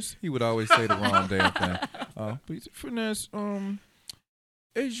fitness. He would always say the wrong damn thing. But he said, "Finesse,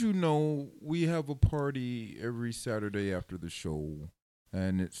 as you know, we have a party every Saturday after the show.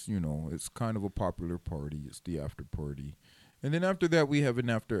 And it's kind of a popular party. It's the after party. And then after that, we have an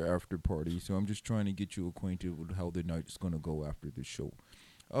after party. So I'm just trying to get you acquainted with how the night is going to go after the show.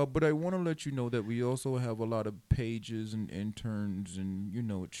 But I want to let you know that we also have a lot of pages and interns and,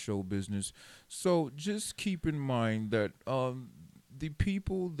 it's show business. So just keep in mind that the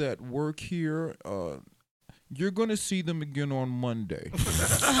people that work here, you're going to see them again on Monday.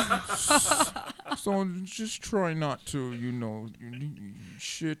 So just try not to,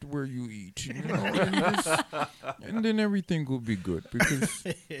 shit where you eat, and then everything will be good because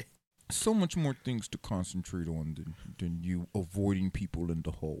so much more things to concentrate on than you avoiding people in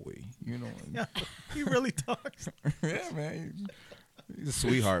the hallway, Yeah, he really talks. Yeah, man. He's a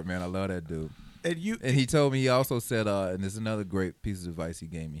sweetheart, man. I love that dude. And he told me, he also said, and there's another great piece of advice he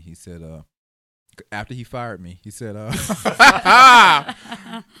gave me. He said, after he fired me, he said,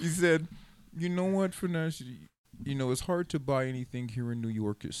 he said, "You know what, Finesse? It's hard to buy anything here in New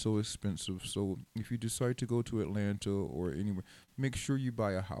York. It's so expensive. So if you decide to go to Atlanta or anywhere, make sure you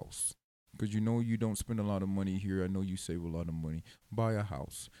buy a house. Because you don't spend a lot of money here. I know you save a lot of money. Buy a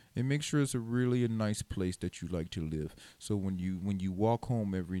house. And make sure it's a nice place that you like to live. So when you walk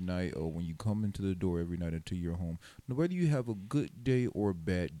home every night or when you come into the door every night into your home, whether you have a good day or a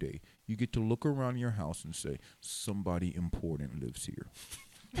bad day, you get to look around your house and say, somebody important lives here."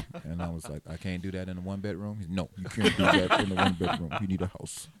 And I was like, "I can't do that in a 1-bedroom?" He said, "No, you can't do that in a 1-bedroom. You need a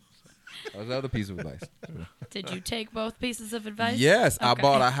house." That was the other piece of advice. Did you take both pieces of advice? Yes, I Okay.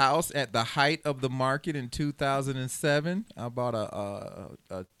 bought a house at the height of the market in 2007. I bought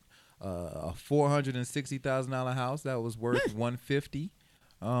a $460,000 house that was worth $150.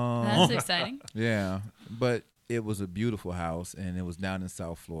 That's exciting. Yeah, but it was a beautiful house, and it was down in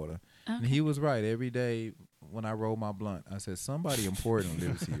South Florida. And he was right. Every day when I rolled my blunt, I said, somebody important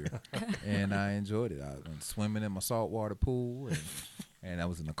lives here. And I enjoyed it. I went swimming in my saltwater pool, and I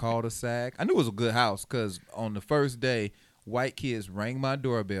was in the cul-de-sac. I knew it was a good house because on the first day, white kids rang my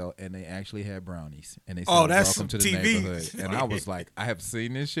doorbell, and they actually had brownies. And they said, that's welcome to some the TV. neighborhood. And I was like, I have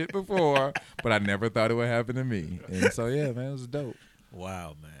seen this shit before, but I never thought it would happen to me. And so, yeah, man, it was dope.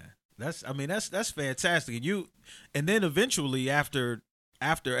 Wow, man. That's fantastic. And then eventually after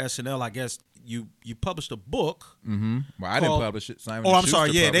SNL, I guess you published a book. Mm-hmm. Well, I didn't Called- publish it. Simon Oh, I'm Schuster sorry.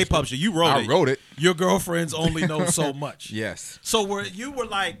 Yeah, they published it. You wrote it. I wrote it. Your girlfriends only know so much. Yes. So you were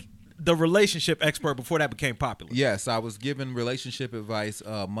like the relationship expert before that became popular. Yes, I was given relationship advice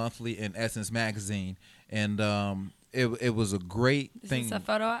monthly in Essence magazine, and it was a great Is thing. this a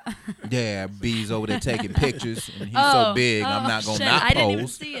photo? Yeah, B's over there taking pictures, and he's so big, I'm not gonna shit. not I pose. didn't even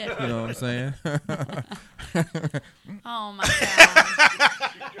see it. You know what I'm saying? Oh my god.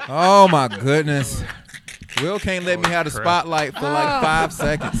 Oh my goodness. Will can't let me have the crap. spotlight for like 5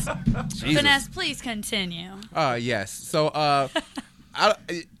 seconds. Jesus. Finesse, please continue. Yes. So,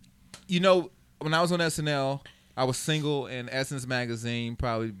 when I was on SNL, I was single, and Essence magazine,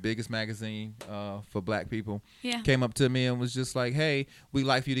 probably the biggest magazine for black people, Yeah. came up to me and was just like, hey, we'd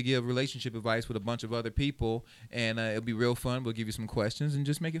like for you to give relationship advice with a bunch of other people, and it'll be real fun. We'll give you some questions and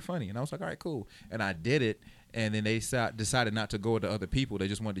just make it funny. And I was like, all right, cool. And I did it, and then they decided not to go with the other people. They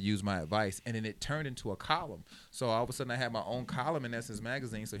just wanted to use my advice, and then it turned into a column. So all of a sudden I had my own column in Essence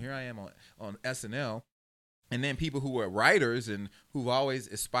magazine. So here I am on SNL, and then people who were writers and who've always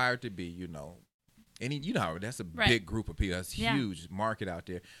aspired to be, that's a Right. big group of people. That's a Yeah. huge market out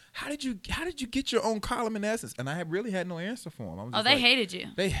there. How did you get your own column in Essence? And I really had no answer for them. I was Oh, just they like, hated you.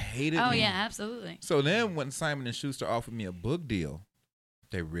 They hated Oh me. yeah, absolutely. So then when Simon and Schuster offered me a book deal,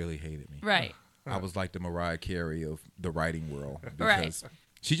 they really hated me. Right. I was like the Mariah Carey of the writing world Right. because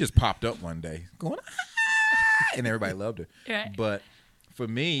she just popped up one day going, "Ah," and everybody loved her. Right. But for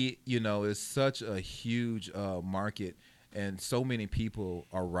me, it's such a huge market, and so many people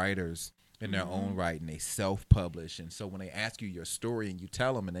are writers in their own right, and they self-publish. And so when they ask you your story and you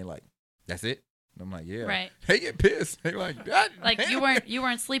tell them, and they like, that's it? And I'm like, yeah. Right. They get pissed. They like, God Like damn you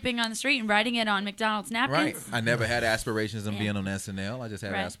weren't sleeping on the street and writing it on McDonald's napkins. Right. I never had aspirations of Yeah. being on SNL. I just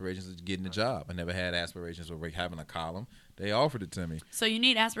had Right. aspirations of getting a job. I never had aspirations of having a column. They offered it to me. So you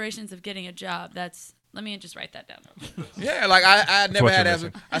need aspirations of getting a job. Let me just write that down. Yeah, like I never what had. you're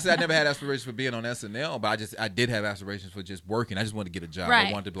missing. I said I never had aspirations for being on SNL, but I did have aspirations for just working. I just wanted to get a job. Right.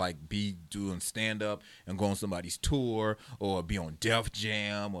 I wanted to be doing stand up and go on somebody's tour or be on Def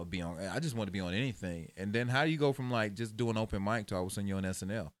Jam or be on. I just wanted to be on anything. And then how do you go from just doing open mic to all of a sudden you're on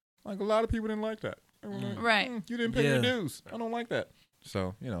SNL? Like a lot of people didn't like that. They were like, Right. You didn't pay your Yeah. dues. I don't like that.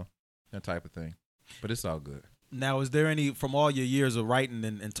 So that type of thing. But it's all good. Now, is there any, from all your years of writing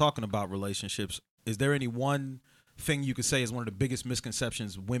and talking about relationships, is there any one thing you could say is one of the biggest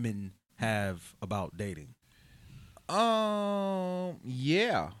misconceptions women have about dating?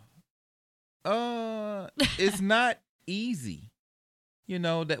 Yeah. It's not easy.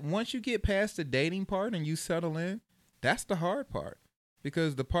 That once you get past the dating part and you settle in, that's the hard part.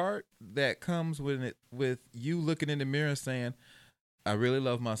 Because the part that comes with you looking in the mirror and saying, I really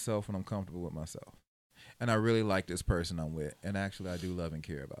love myself and I'm comfortable with myself. And I really like this person I'm with. And actually, I do love and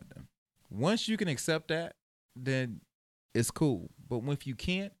care about them. Once you can accept that, then it's cool. But if you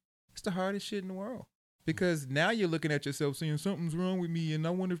can't, it's the hardest shit in the world. Because now you're looking at yourself saying something's wrong with me, and I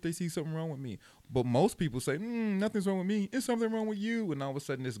wonder if they see something wrong with me. But most people say, nothing's wrong with me. It's something wrong with you. And all of a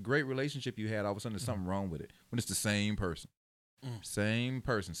sudden, this great relationship you had, all of a sudden there's something wrong with it. When it's the same person. Same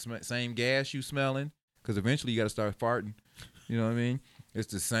person. Same gas you smelling. Because eventually you got to start farting. You know what I mean?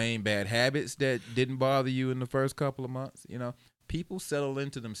 It's the same bad habits that didn't bother you in the first couple of months. People settle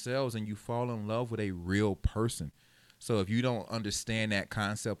into themselves and you fall in love with a real person. So if you don't understand that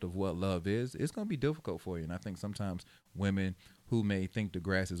concept of what love is, it's going to be difficult for you. And I think sometimes women who may think the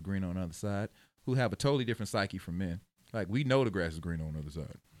grass is green on the other side, who have a totally different psyche from men, like we know the grass is green on the other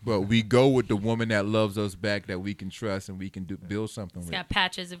side, but we go with the woman that loves us back, that we can trust and we can build something It's with. got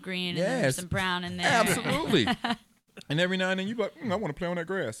patches of green and then Yes. there's some brown in there. Absolutely. And every now and then you like, I want to play on that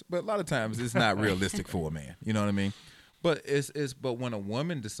grass. But a lot of times it's not realistic for a man. You know what I mean? But but when a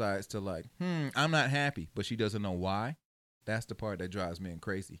woman decides to I'm not happy, but she doesn't know why, that's the part that drives men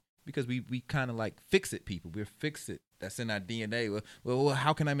crazy. because we kind of like fix it people. We're fix it. That's in our DNA. Well,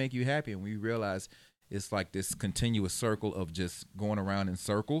 how can I make you happy? And we realize it's like this continuous circle of just going around in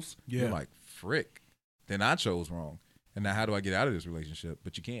circles. Yeah. You're like, frick. Then I chose wrong. And now how do I get out of this relationship?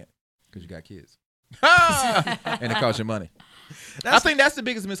 But you can't because you got kids. And it costs you money. I think that's the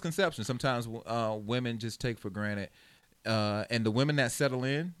biggest misconception. Sometimes women just take for granted. And the women that settle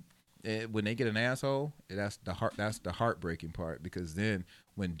in, when they get an asshole, that's the heartbreaking part, because then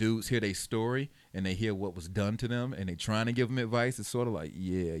when dudes hear their story and they hear what was done to them and they trying to give them advice, it's sort of like,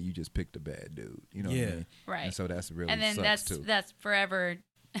 yeah, you just picked a bad dude. You know what I mean? Right. And so that's really and then sucks too. that's forever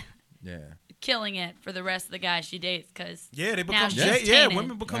Yeah. killing it for the rest of the guys she dates, because Yeah, they now become she's jaded. Yeah, tainted.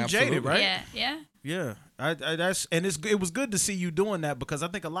 women become Absolutely. jaded, right? Yeah. Yeah, it was good to see you doing that, because I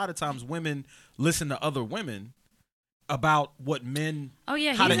think a lot of times women listen to other women about what men, Oh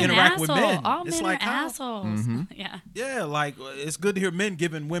yeah, how he's to an interact asshole. with men. All It's men like are how- assholes. Mm-hmm. Yeah. yeah, like it's good to hear men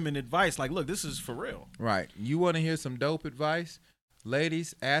giving women advice. Like, look, this is for real. Right. You want to hear some dope advice?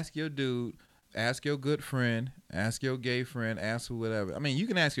 Ladies, ask your dude, ask your good friend, ask your gay friend, ask who whatever. I mean, you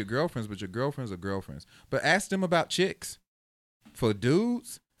can ask your girlfriends, but your girlfriends are girlfriends. But ask them about chicks. For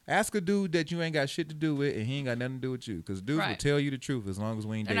dudes, ask a dude that you ain't got shit to do with and he ain't got nothing to do with you. Because dudes will Right. tell you the truth as long as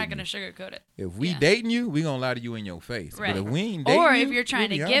we ain't They're dating not going to you. sugarcoat it. If we Yeah. dating you, we going to lie to you in your face. Right. But if we ain't dating Or you, if you're trying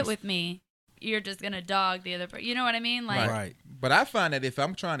to we'll be get honest. with me, you're just going to dog the other person. You know what I mean? Like, Right. But I find that if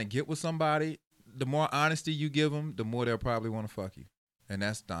I'm trying to get with somebody, the more honesty you give them, the more they'll probably want to fuck you. And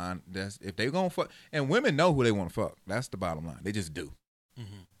that's if they gonna fuck. And women know who they want to fuck. That's the bottom line. They just do.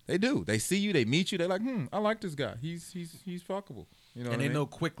 Mhm. They do. They see you. They meet you. They're like, I like this guy. He's fuckable. You know, And what they I mean? know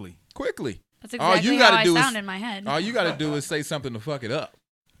quickly. Quickly. that's All exactly you how gotta I do is- sound in my head. All you got to do is say something to fuck it up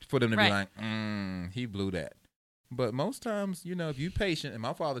for them to be Right. like, he blew that. But most times, if you're patient, and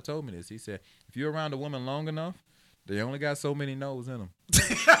my father told me this, he said, if you're around a woman long enough, they only got so many no's in them.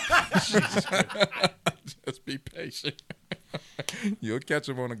 Just be patient. You'll catch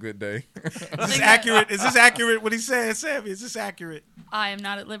them on a good day. Is this accurate? Is this accurate what he said, Sammy? Is this accurate? I am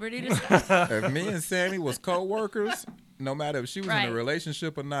not at liberty to say. If me and Sammy was co-workers, no matter if she was in Right. a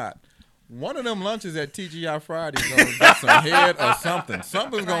relationship or not, one of them lunches at TGI Friday is gonna get some head or something.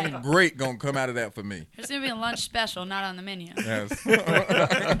 Something's Right. gonna come out of that for me. There's going to be a lunch special, not on the menu. Yes.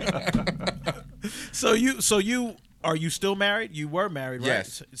 So you are you still married? You were married, right?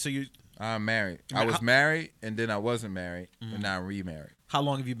 Yes. So you, I'm married. I was married, and then I wasn't married, and now I'm remarried. how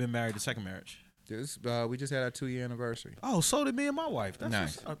long have you been married? The second marriage? We just had our 2-year anniversary. Oh, so did me and my wife. That's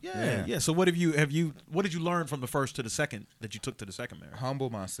Nice. what's up. Yeah. Yeah. So what did you learn from the first to the second that you took to the second marriage? Humble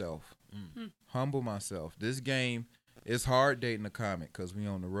myself. Humble myself. This game is hard dating a comic because we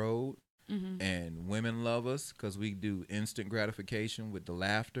on the road, and women love us because we do instant gratification with the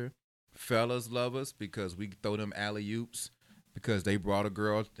laughter. Fellas love us because we throw them alley-oops because they brought a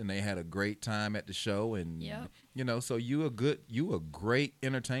girl and they had a great time at the show, and Yep. so you a great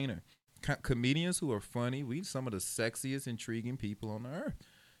entertainer. Comedians who are funny, we some of the sexiest, intriguing people on the earth.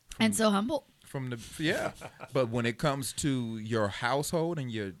 And so humble. But when it comes to your household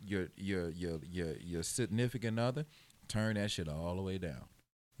and your significant other, turn that shit all the way down.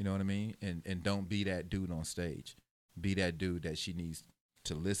 You know what I mean? And don't be that dude on stage. Be that dude that she needs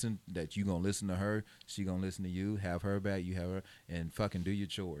to listen, that you gonna listen to her, she gonna listen to you, have her back, you have her, and fucking do your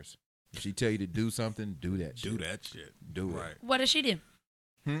chores. If she tell you to do something, do that shit. Do that shit. Do it. Right. What does she do?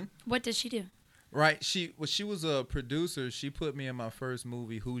 Hmm? What does she do? Right. She was a producer. She put me in my first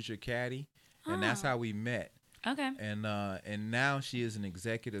movie, Who's Your Caddy? And that's Oh. how we met. Okay. And now she is an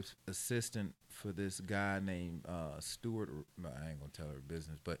executive assistant for this guy named Stewart. I ain't gonna tell her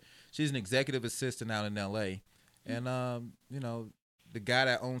business, but she's an executive assistant out in L.A. And the guy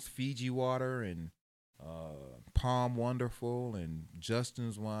that owns Fiji Water and Palm Wonderful and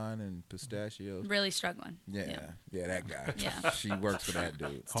Justin's Wine and Pistachios. Really struggling. Yeah, that guy. Yeah. She works for that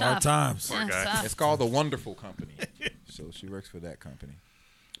dude. It's Hard tough. times. Yeah, it's tough. It's called the Wonderful Company. So she works for that company.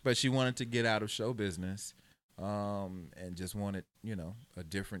 But she wanted to get out of show business and just wanted, a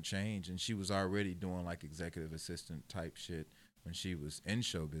different change. And she was already doing like executive assistant type shit when she was in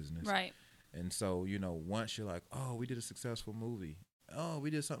show business. Right. And so, once you're like, oh, we did a successful movie. Oh, we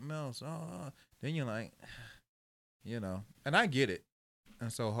did something else. Oh, then you're like, and I get it.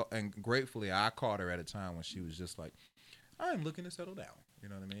 And so, and gratefully, I caught her at a time when she was just like, I'm looking to settle down. You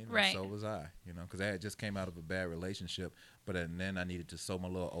know what I mean? Right. And so was I, because I had just came out of a bad relationship. And then I needed to sow my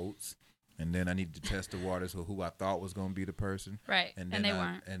little oats. And then I needed to test the waters with who I thought was going to be the person. Right. And, And then they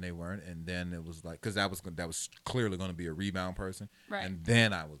weren't. And they weren't. And then it was like, because that was clearly going to be a rebound person. Right. And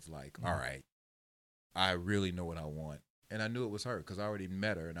then I was like, all right, I really know what I want. And I knew it was her because I already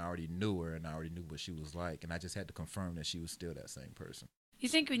met her and I already knew her and I already knew what she was like. And I just had to confirm that she was still that same person. You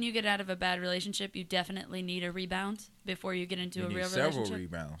think when you get out of a bad relationship, you definitely need a rebound before you get into You a need real several relationship?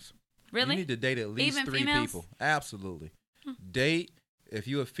 rebounds. Really? You need to date at least Even 3 females? people. Absolutely. Date, if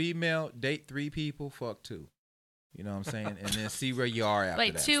you're a female, date 3 people, fuck 2. You know what I'm saying? And then see where you are after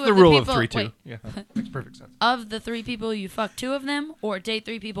Wait, that. 2 The of the rule people. of 3-2. Wait, Yeah, makes perfect sense. of the 3 people, you fuck 2 of them, or date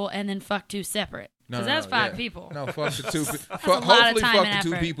 3 people and then fuck 2 separate? Because that's 5 people. No, fuck the 2. a Fuck, lot of hopefully time fuck and the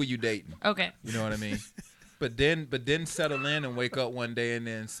 2 effort. people you dating. Okay. You know what I mean? But then settle in and wake up one day and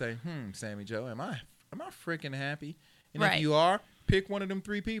then say, Sammy Joe, am I freaking happy? And Right. if you are, pick one of them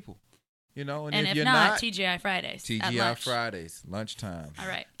 3 people. You know, and if you're not, not, TGI Fridays. at TGI lunch. Fridays, lunchtime. All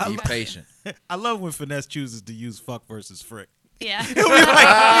right. Be patient. I love when Finesse chooses to use fuck versus frick. Yeah. He'd be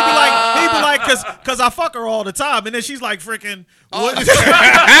like, cause I fuck her all the time, and then she's like, freaking. What?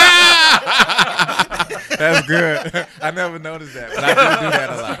 That's good. I never noticed that, but I do that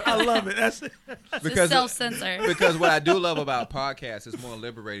a lot. I love it. That's Because self-censor. Because what I do love about podcasts is more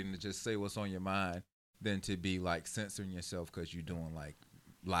liberating to just say what's on your mind than to be like censoring yourself because you're doing like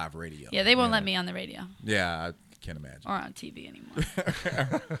live radio. Yeah, they won't you let know? me on the radio Yeah, I can't imagine. or on TV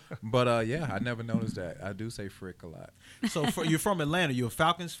anymore. But yeah, I never noticed that. I do say frick a lot. so. You're from Atlanta. You a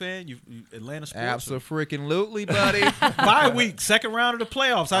Falcons fan? You Atlanta sports? Absolutely, buddy. Bye week, second round of the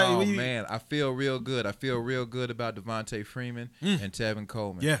playoffs. Man, I feel real good. I feel real good about Devontae Freeman and Tevin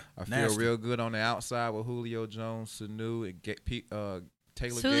Coleman. Yeah, I feel nasty. real good on the outside with Julio Jones, Sanu, and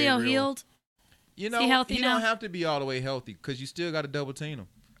Taylor Is Julio Gabriel. healed? You Is know, he healthy he now? don't have to be all the way healthy because you still got to double team him.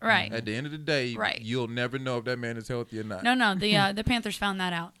 Right. At the end of the day, Right. you'll never know if that man is healthy or not. No. The Panthers found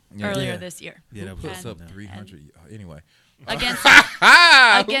that out earlier this year. Yeah, that Who was puts up 300? Anyway. Against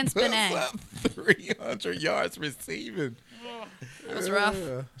Against Benet. 300 yards receiving. That was rough.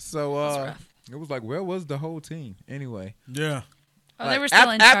 So rough. it was like, where was the whole team anyway? Yeah. Oh, they were still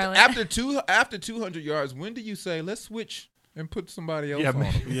in Charlotte. After 200 yards, when do you say let's switch and put somebody else Yeah, on?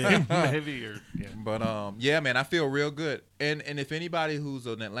 maybe. But yeah, man, I feel real good. And if anybody who's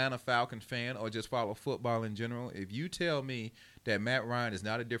an Atlanta Falcon fan or just follow football in general, if you tell me that Matt Ryan is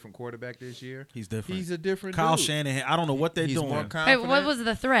not a different quarterback this year, He's different. He's a different Kyle dude. Shanahan. I don't know what they're He's doing. more Wait, confident. what was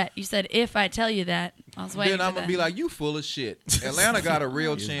the threat? You said, if I tell you that. I was waiting Then I'm for gonna that. be like, you full of shit. Atlanta got a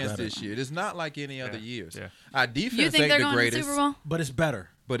real He's chance better. this year. It's not like any other years. Yeah. Our defense You think ain't they're the going greatest, to the Super Bowl? But it's better.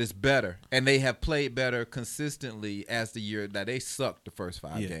 but it's better, and they have played better consistently as the year that they sucked the first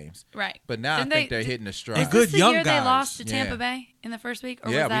 5 games. Right. But now Didn't I think they- they're hitting the Is stride. And good this the young year guys. they lost to Tampa Yeah. Bay in the first week?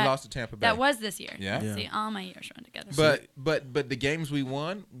 Or Yeah, was we that, lost to Tampa Bay. That was this year. Yeah. Yeah. See, all my years run together. But the games we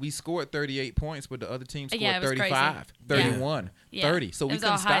won, we scored 38 points, but the other team scored Yeah, it was 35, crazy. 31, Yeah. 30. So It we was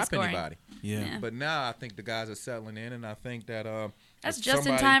all couldn't high stop scoring. anybody. Yeah. Yeah. But now I think the guys are settling in, and I think that That's if just in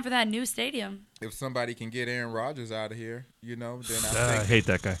somebody- time for that new stadium. If somebody can get Aaron Rodgers out of here, you know, then I I think hate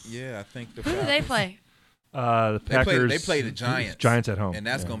that guy. yeah, I think the Who do they Falcons- play? The They Packers. play the Giants. Giants at home. And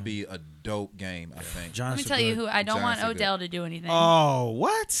that's Yeah. going to be a dope game, I think. Giants Let me are tell you good. who I don't Giants want are good. Odell to do anything. Oh,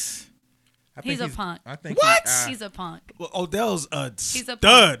 what? I think He's a punk. I think What? He's a punk. Well, Odell's a He's a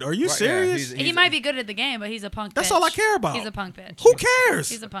stud. Are you Right, yeah, serious? he's- He might be good at the game, but he's a punk. That's bitch. all I care about. He's a punk bitch. Who cares?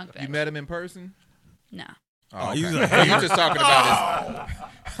 He's a punk bitch. You met him in person? No. Oh, okay. he's a You're hater. just talking about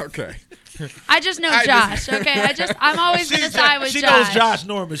his. Okay. I just know I Josh. just- Okay, I'm always gonna side with she Josh. knows Josh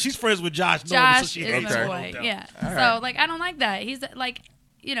Norman. She's friends with Josh Norman. Josh so she is hates my Okay. boy. Odell. Yeah. All So right. like, I don't like that. He's like,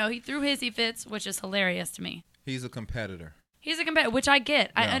 he threw hissy fits, which is hilarious to me. He's a competitor. He's a competitor, which I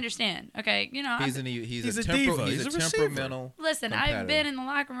get. I Yeah. understand. Okay, He's He's a a diva. He's He's a a receiver. temperamental. listen, I've competitor. been in the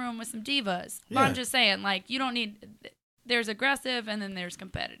locker room with some divas. But Yeah. I'm just saying, like, you don't need. There's aggressive and then there's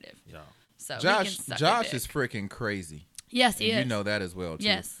competitive. Yeah. So he can Josh suck a Josh dick. is freaking crazy. Yes, he And is. you know that as well too.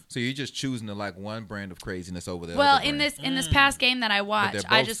 Yes. So you're just choosing to like one brand of craziness over the Well, other in brand. this past game that I watched, they're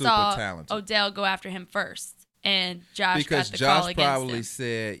I both just super saw talented. Odell go after him first, and Josh Because got the call Josh against probably him.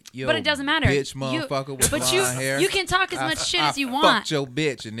 said, "Yo, But it doesn't matter. bitch, motherfucker with but blonde hair. you can talk as much shit as you I want, fucked your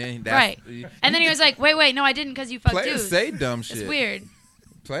bitch, and then that's, right? And then he was like, "Wait, no, I didn't, because you fucked players dudes." say dumb shit. It's weird.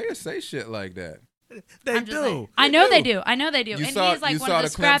 Players say shit like that. They I'm just do. saying. I know they do. I know they do. You and saw, he's like you one saw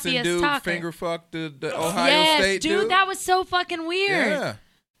of the the Clemson scrappiest dude talkers. finger fuck the Ohio yes, State dude, that was so fucking weird. Yeah.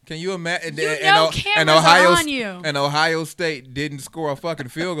 Can you imagine? You and, know and cameras Ohio, are on you. And Ohio State didn't score a fucking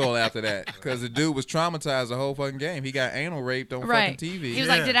field goal after that because the dude was traumatized the whole fucking game. He got anal raped on Right. fucking TV. He was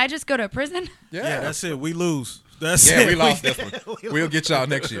Yeah. like, "Did I just go to prison?" Yeah, that's it. We lose. That's Yeah, it. we lost this one. We'll get y'all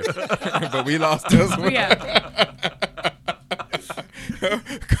next year. But we lost this one. Yeah.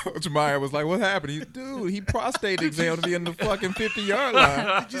 Coach Meyer was like, what happened? He prostate examined me in the fucking 50-yard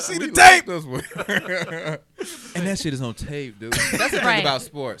line. Did you see the tape? This one. And that shit is on tape, dude. That's the thing Right. about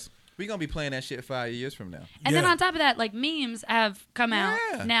sports. We're going to be playing that shit 5 years from now. And then Yeah. on top of that, like memes have come out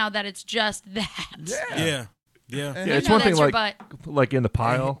Yeah. now that it's just that. Yeah. Yeah. Yeah. And Yeah, it's know one thing that's your like in the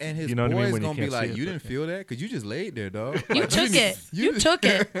pile. And his you know what I mean? boy's When you gonna be can't like, see it, "You but- didn't feel that because you just laid there, dog." You took it. You took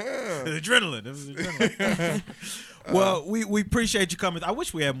it. Adrenaline. It was adrenaline. Well, we appreciate you coming. I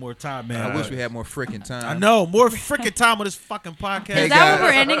wish we had more time, man. I wish we had more freaking time. I know more freaking time on this fucking podcast. Hey, Is that what guys.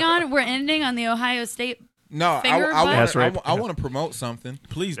 we're ending on? We're ending on the Ohio State. No, Finger I That's right. want to promote something.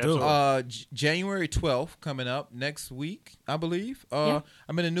 Please That's do. all. January 12th coming up next week, I believe. Yeah.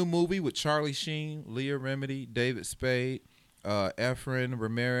 I'm in a new movie with Charlie Sheen, Leah Remedy, David Spade, Efren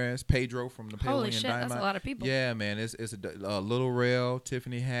Ramirez, Pedro from Napoleon Holy shit, Dynamite. that's a lot of people. Yeah, man, it's a Little Rail,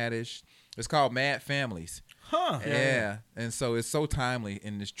 Tiffany Haddish. It's called Mad Families. Huh. Yeah, and so it's so timely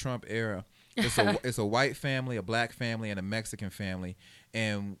in this Trump era. It's a white family, a black family, and a Mexican family,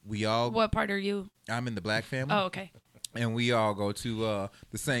 and we all. What part are you? I'm in the black family. Oh, okay. And we all go to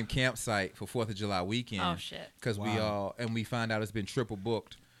the same campsite for 4th of July weekend. Oh, shit. Because we find out it's been triple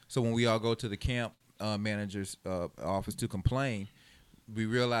booked. So when we all go to the camp manager's office to complain, we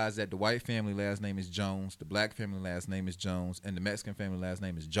realize that the white family last name is Jones, the black family last name is Jones, and the Mexican family last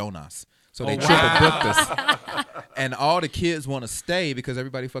name is Jonas. So they triple booked us. And all the kids want to stay because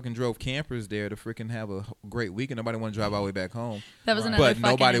everybody fucking drove campers there to freaking have a great weekend. Nobody want to drive all the way back home. That was another But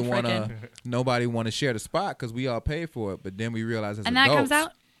fucking nobody want to share the spot because we all paid for it. But then we realize as And adults, that comes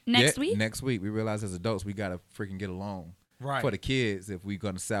out next week? Next week, we realize as adults we gotta freaking get along Right. for the kids if we're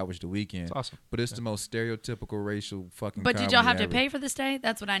gonna salvage the weekend. It's awesome. But it's the most stereotypical racial fucking. But did y'all have to ever. pay for the stay?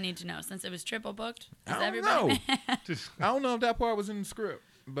 That's what I need to know since it was triple booked. Is I don't everybody know. I don't know if that part was in the script,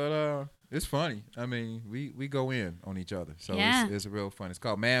 but it's funny. I mean, we go in on each other, so Yeah. it's real fun. It's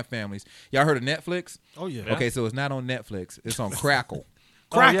called Mad Families. Y'all heard of Netflix? Oh yeah. Okay, so it's not on Netflix. It's on Crackle.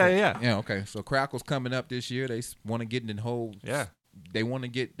 Oh, yeah. Yeah, okay. So Crackle's coming up this year. They want to get in the whole. Yeah. They want to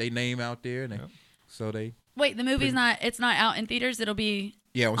get their name out there, and so they. Wait, the movie's not. It's not out in theaters. It'll be.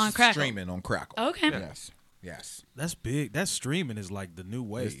 Yeah, it's on Crackle. streaming on Crackle. Okay. Yes. That's big. That streaming is like the new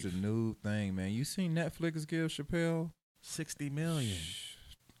wave. It's the new thing, man. You seen Netflix give Chappelle 60 million.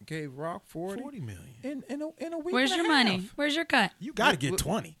 gave Rock 40 million. in a week. Where's and your a money? half. Where's your cut? You got to get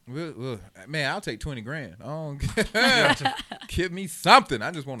 20. Man, I'll take 20 grand. I don't give me something.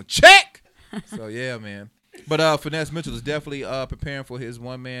 I just want to check. So yeah, man. But Finesse Mitchell is definitely preparing for his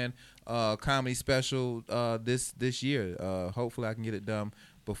one-man comedy special this year. Hopefully I can get it done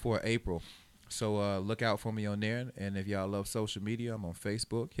before April. So look out for me on there. And if y'all love social media, I'm on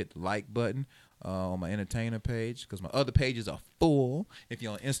Facebook. Hit the like button on my entertainer page because my other pages are full. If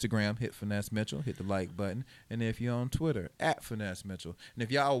you're on Instagram, hit Finesse Mitchell. Hit the like button. And if you're on Twitter, at Finesse Mitchell. And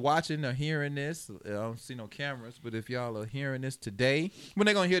if y'all are watching or hearing this, I don't see no cameras, but if y'all are hearing this today, when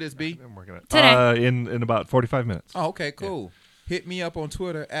they going to hear this, B? I'm working on it. Today. In about 45 minutes. Oh, okay, cool. Hit me up on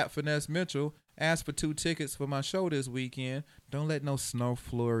Twitter at Finesse Mitchell. Ask for 2 tickets for my show this weekend. Don't let no snow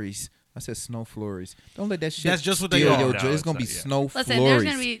flurries. I said snow flurries. Don't let that shit. That's just what they steal are. your No, joy. It's it's gonna be not, yeah. snow Listen, flurries.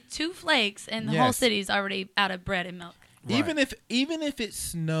 there's gonna be 2 flakes, and the whole Yes. city's already out of bread and milk. Even if it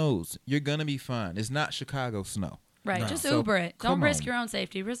snows, you're gonna be fine. It's not Chicago snow. Right, No. just So, Uber it. Don't come risk on. your own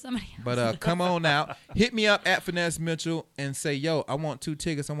safety. Risk somebody else. But come on out. Hit me up at Finesse Mitchell and say, yo, I want 2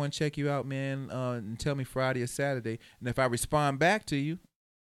 tickets. I want to check you out, man. And tell me Friday or Saturday. And if I respond back to you,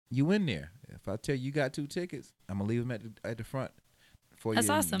 you in there. If I tell you got 2 tickets, I'm gonna leave them at the front for That's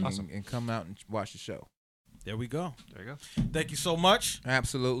you. awesome. And come out and watch the show. There we go. There you go. Thank you so much.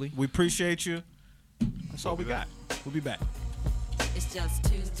 Absolutely. We appreciate you. That's all we got. We'll be back. It's just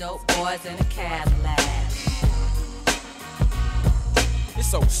 2 dope boys in a Cadillac.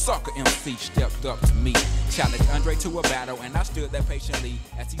 This old sucker MC stepped up to me, challenged Andre to a battle, and I stood there patiently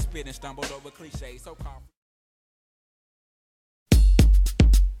as he spit and stumbled over cliches. So confident.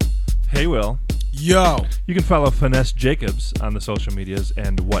 Hey, Will. Yo. You can follow Finesse Jacobs on the social medias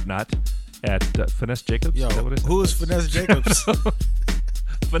and whatnot at Finesse Jacobs. Yo. Is that what it is? Who is Finesse Jacobs?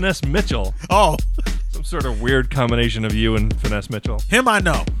 Finesse Mitchell. Oh, Some sort of weird combination of you and Finesse Mitchell. him I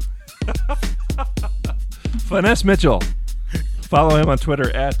know. Finesse Mitchell. Follow him on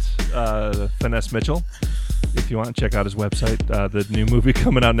Twitter at Finesse Mitchell. If you want, check out his website. The new movie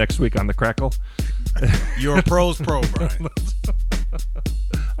coming out next week on the Crackle. You're a pro's pro, Brian.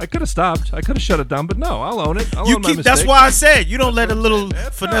 I could have stopped. I could have shut it down, but no, I'll own it. I'll You own my keep. mistake. That's why I said you don't let a little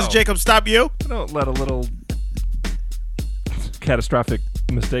Finesse No. Jacobs stop you. I don't let a little catastrophic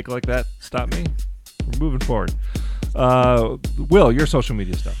mistake like that stop me. We're moving forward. Will, your social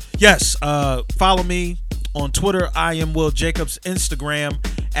media stuff. Yes. Follow me on Twitter. I am Will Jacobs. Instagram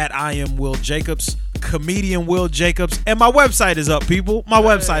at I am Will Jacobs. Comedian Will Jacobs. And my website is up, people. My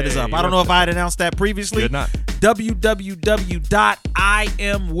website is up. I don't know if I had announced that previously. Did not.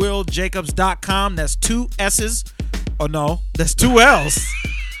 www.imwilljacobs.com. That's 2 S's. Oh, no. That's 2 L's.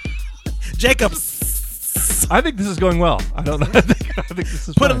 Jacobs. I think this is going well. I don't know. I think this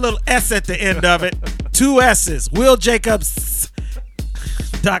is Put fine. a little S at the end of it. 2 S's.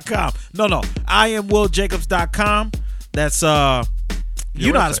 WillJacobs.com. No. I am WillJacobs.com. That's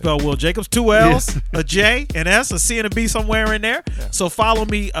you know how to spell Will Jacobs. 2 L's, Yes. a J, an S, a C, and a B somewhere in there. Yeah. So follow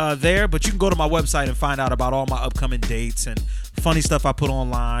me there. But you can go to my website and find out about all my upcoming dates and funny stuff I put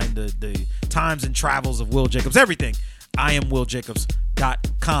online, the times and travels of Will Jacobs, everything. I am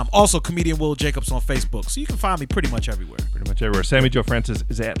WillJacobs.com. Also, comedian Will Jacobs on Facebook. So you can find me pretty much everywhere. Pretty much everywhere. Sammy Joe Francis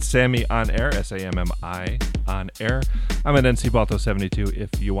is at Sammy on Air, SAMMI on Air. I'm at NC Balto 72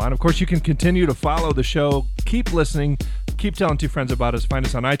 if you want. Of course, you can continue to follow the show. Keep listening. Keep telling 2 friends about us. Find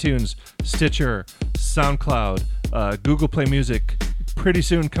us on iTunes, Stitcher, SoundCloud, Google Play Music. Pretty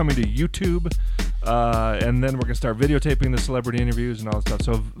soon coming to YouTube. And then we're going to start videotaping the celebrity interviews and all that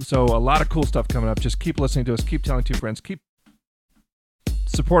stuff. So a lot of cool stuff coming up. Just keep listening to us. Keep telling 2 friends. Keep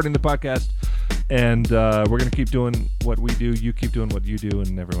supporting the podcast. And we're going to keep doing what we do. You keep doing what you do,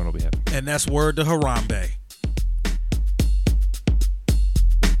 and everyone will be happy. And that's word to Harambe.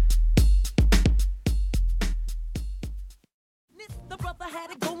 The brother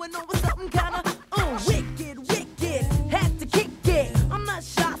had it going on with something kinda wicked. Had to kick it. I'm not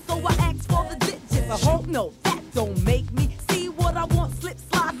shy, so I asked for the digits. I hope no, that don't make me see what I want. Slip,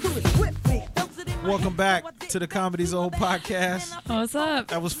 slide, do it swiftly. Welcome back to the Comedy Zone podcast. What's up?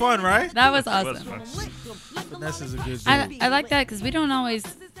 That was fun, right? That was awesome. Finesse is a good dude. I like that because we don't always.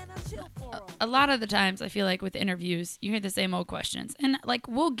 A lot of the times, I feel like with interviews, you hear the same old questions, and like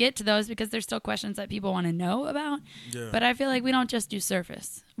we'll get to those because there's still questions that people want to know about. Yeah. But I feel like we don't just do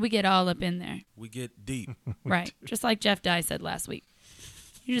surface; we get all up in there, We get deep. right? Just like Jeff Dye said last week,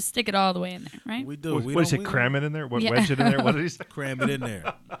 you just stick it all the way in there, right? We do. What We did he say? don't- Cram it in there? What, Yeah. wedge it in there? What did he say? Cram it in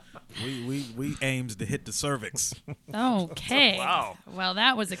there. We aims to hit the cervix. Okay. Wow. Well,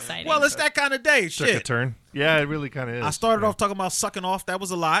 that was exciting. Well, it's that kind of day. Took a Shit. turn. Yeah, it really kind of is. I started yeah. off talking about sucking off. That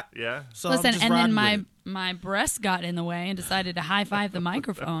was a lot. Yeah. So I'm Listen, just and then riding with my breast got in the way and decided to high five the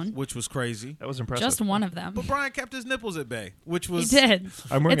microphone. it, which was crazy. That was impressive. Just one of them. But Brian kept his nipples at bay, which He was did.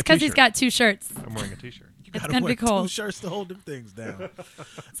 I'm wearing It's a because he's t-shirt. got 2 shirts. I'm wearing a t-shirt. You It's gotta gonna wear be cold. 2 shirts to hold them things down.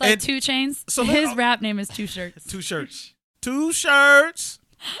 It's like And- 2 Chains. so His let- rap name is 2 Shirts. 2 shirts. 2 shirts.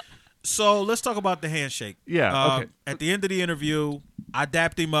 So let's talk about the handshake. Yeah, okay. At the end of the interview, I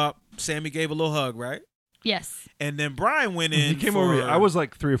dapped him up. Sammy gave a little hug, right? Yes. And then Brian went in. He came for, over me. I was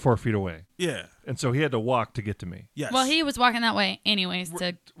like 3 or 4 feet away, Yeah. and so he had to walk to get to me. Yes. Well, he was walking that way anyways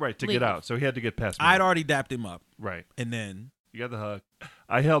to Right, to leave. get out. So he had to get past me. I'd already dapped him up. Right. And then You got the hug.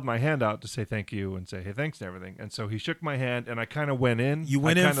 I held my hand out to say thank you and say, hey, thanks and everything. And so he shook my hand, and I kind of went in. you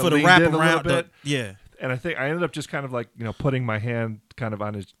went I in kinda for the leaned wrap in a little around. bit. Yeah. And I think I ended up just kind of like, putting my hand kind of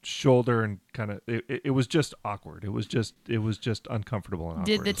on his shoulder and kind of, it was just awkward. It was just uncomfortable and awkward.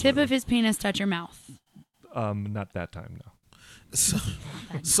 Did the tip of his penis touch your mouth? Not that time, no.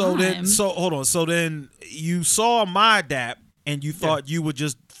 So then, hold on. So then you saw my dap, and you thought you would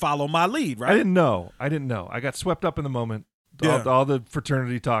just follow my lead, right? I didn't know. I got swept up in the moment. Yeah. All the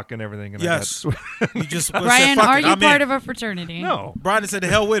fraternity talk and everything. And Yes. I got You just Brian, said, Fuck are it, you I'm part in. of a fraternity? No. Brian said, "The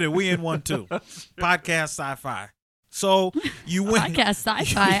hell with it. We in one too." Podcast sci-fi. So you went. Podcast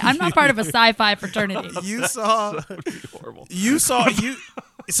sci-fi. I'm not part of a sci-fi fraternity. You saw. That'd be horrible. You saw you.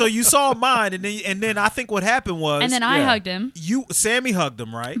 So you saw mine, and then I think what happened was, And then I hugged him. Sammy hugged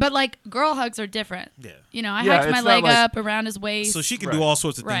him, right? But like girl hugs are different. Yeah. You know, I Yeah, hugged my it's not leg like- up around his waist. So she can Right. do all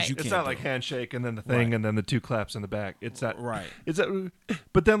sorts of things Right. you It's can't. not do. like handshake and then the thing Right. and then the 2 claps in the back. It's that. Right. It's that.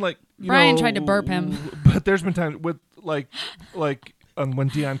 But then like Brian tried to burp him. But there's been times with like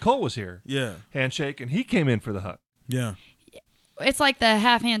when Deion Cole was here. Yeah. Handshake and he came in for the hug. Yeah. It's like the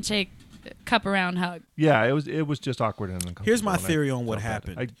half handshake, cup around hug. Yeah, it was just awkward and uncomfortable. Here's my and I theory on what felt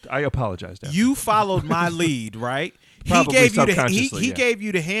bad. happened. I apologized. After. You followed my lead, right? Probably he subconsciously, yeah. gave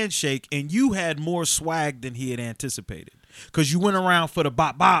you the handshake, and you had more swag than he had anticipated because you went around for the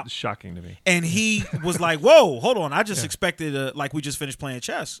bop bop, It's shocking to me. and he was like, "Whoa, hold on! I just expected like we just finished playing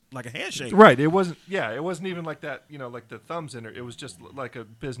chess, like a handshake." Right. It wasn't. Yeah. It wasn't even like that. Like the thumbs in it. It was just like a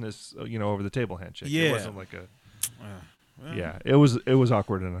business. Over the table handshake. Yeah. It wasn't like a. Yeah. It was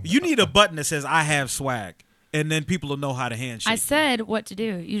awkward and. You need a button that says "I have swag," and then people will know how to handshake. I said what to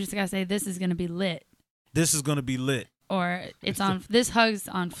do. You just gotta say this is gonna be lit, This is gonna be lit. or it's on. This hug's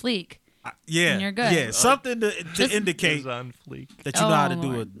on fleek. Yeah, And you're good. Yeah, something to Just- indicate It was on fleek. that you know how to Oh,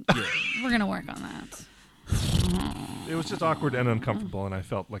 do Lord. it. Yeah. We're gonna work on that. It was just awkward and uncomfortable, and I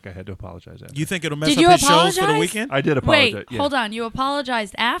felt like I had to apologize after. You think it'll mess Did up you his shows for the apologize? weekend? I did apologize. Wait, yeah. hold on. You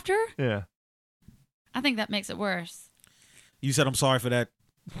apologized after? Yeah. I think that makes it worse. You said I'm sorry for that.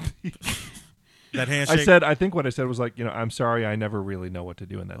 That handshake. I think what I said was like, I'm sorry. I never really know what to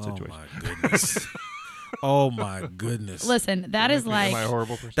do in that Oh situation. my goodness. Oh my goodness. Listen, that is Am I a like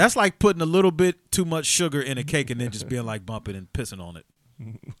horrible person? That's like putting a little bit too much sugar in a cake and then just being like bumping and pissing on it.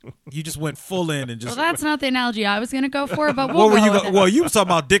 You just went full in and just. well, that's not the analogy I was gonna go for, but What were you? with it. Well, you were talking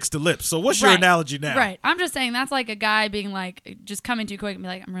about dicks to lips. So what's your Right. analogy now? Right. I'm just saying that's like a guy being like just coming too quick and be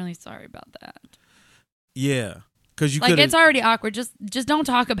like, I'm really sorry about that. Yeah, because you Like could. it's already awkward. Just don't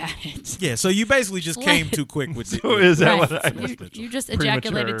talk about it. Yeah, so you basically just came too quick with it. So is that Right. what I? You just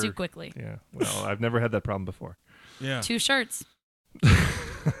ejaculated Premature. too quickly. Yeah. Well, I've never had that problem before. Yeah. 2 shirts.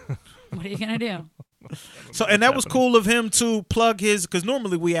 What are you gonna do? So and that was cool of him to plug his because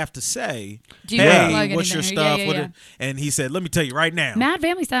normally we have to say, Do you "Hey, plug what's your anything? stuff?" Yeah, What yeah, it- And he said, "Let me tell you right now." Mad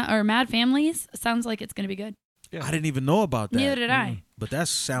Families sounds like it's gonna be good. Yeah. I didn't even know about that. Neither did I. But that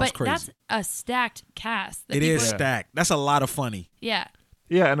sounds But crazy. that's a stacked cast. that It is people- stacked. That's a lot of funny. Yeah.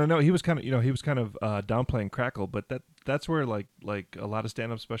 Yeah, and I know he was kind of downplaying Crackle, but that's where like a lot of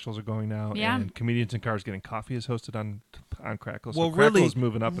stand-up specials are going now. Yeah. And Comedians in Cars Getting Coffee is hosted on Crackle. So Well, Crackle really, is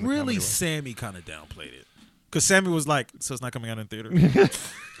moving up. In the really, comedy world. Sammy kind of downplayed it because Sammy was like, "So it's not coming out in theaters."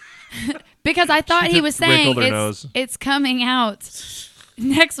 Because I thought he was saying wrinkled her nose. it's coming out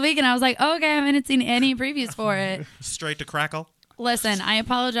next week, and I was like, oh, okay, I haven't seen any previews for it. Straight to Crackle. Listen, I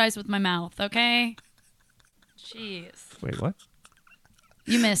apologize with my mouth, okay? Jeez. Wait, what?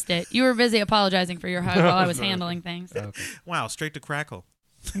 You missed it. You were busy apologizing for your hug while I was handling things. Okay. Wow, straight to Crackle.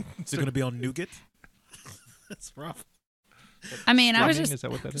 Is it going to be on Nougat? That's rough. I mean, I was Streaming, just... is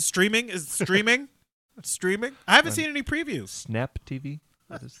that what that is? Streaming is streaming. Streaming. I haven't seen any previews. Snap TV.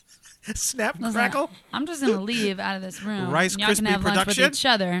 What is- Snap Listen, Crackle. I'm just going to leave out of this room. Rice Y'all can Krispie have lunch production? with each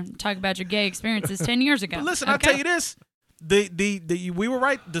other and talk about your gay experiences 10 years ago. But listen, okay? I'll tell you this: the we were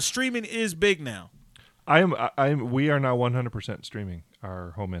right. The streaming is big now. We are now 100% streaming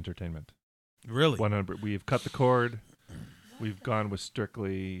our home entertainment. Really? 100. We've cut the cord. We've gone with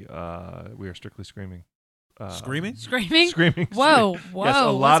strictly. We are strictly screaming. Screaming? Screaming? Screaming. Whoa, screaming. whoa. Yes, a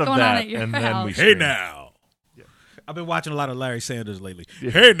lot what's of going that, on at your and house? then we Hey stream. now. Yeah. I've been watching a lot of Larry Sanders lately.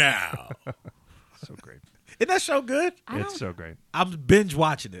 Hey now. So great. Isn't that show good? It's so great. I'm binge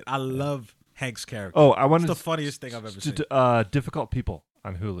watching it. I love Hank's character. Oh, I wanted It's the funniest thing I've ever seen. Difficult People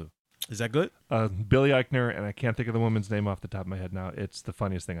on Hulu. Is that good? Billy Eichner, and I can't think of the woman's name off the top of my head now. It's the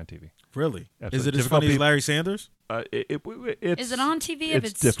funniest thing on TV. Really? Absolutely. Is it as Difficult funny as people- Larry Sanders? It's, Is it on TV if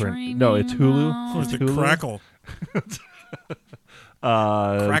it's different? streaming? No, it's Hulu. No. It's The Hulu. Crackle.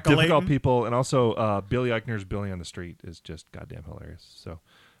 Difficult Crackle-lating? People, and also Billy Eichner's Billy on the Street is just goddamn hilarious. So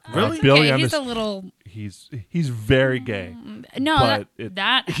Really? Billy Okay, on he's the a little... he's very gay. No, But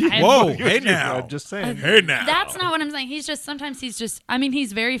that Whoa, hey now. I'm just saying. Hey now. That's not what I'm saying. Sometimes he's just, I mean,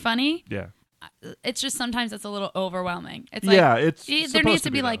 he's very funny. Yeah. It's just sometimes it's a little overwhelming. It's Yeah, like, it's there supposed needs to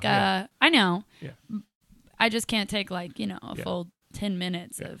to be be though, like yeah. I know. Yeah. I just can't take a Yeah. full 10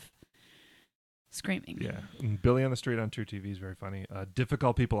 minutes of screaming. Yeah. And Billy on the Street on True TV is very funny.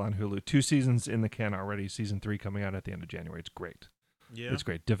 Difficult People on Hulu. 2 seasons in the can already. Season 3 coming out at the end of January. It's great. Yeah. It's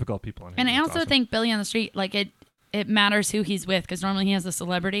great. Difficult People on Hulu. And I It's also awesome. think Billy on the Street, it matters who he's with because normally he has a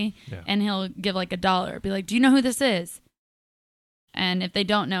celebrity Yeah. and he'll give $1, be like, do you know who this is? And if they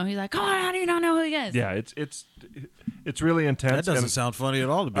don't know, he's like, oh, how do you not know who he is? Yeah, it's really intense. That doesn't and sound funny at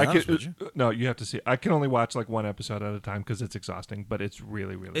all, to be I honest can, with you. No, you have to see. I can only watch like one episode at a time because it's exhausting. But it's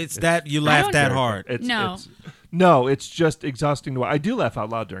really, really. It's that you laugh don't- that very hard. good. No. No, it's just exhausting to watch. I do laugh out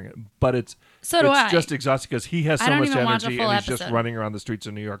loud during it, but it's So do it's I. just exhausting because he has I so don't much even watch a energy full and he's just episode. running around the streets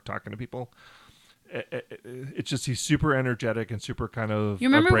of New York talking to people. It's just he's super energetic and super kind of. You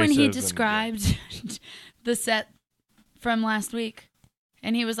remember when he abrasive and- described the set from last week?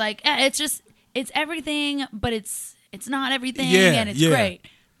 And he was like, it's everything, but it's not everything, Yeah, and it's yeah. great.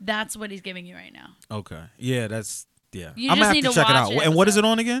 That's what he's giving you right now. Okay. Yeah, that's yeah. You I'm just gonna need have to to check it watch out. it. And what is it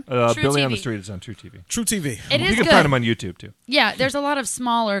on again? True Billy on the TV. Street is on True TV. True TV. It is You can good. find him on YouTube too. Yeah, there's a lot of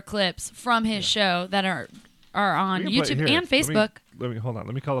smaller clips from his show that are on We can YouTube play- here, and Facebook. Let me hold on.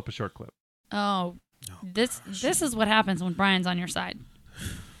 Let me call up a short clip. Oh, this is what happens when Brian's on your side.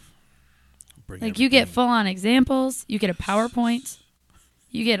 Bring Like you get everything. full on examples, you get a PowerPoint,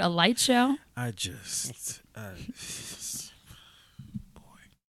 you get a light show.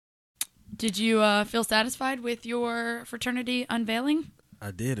 Did you feel satisfied with your fraternity unveiling?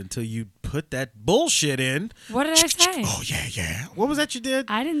 I did until you put that bullshit in. What did I say? Oh yeah. What was that you did?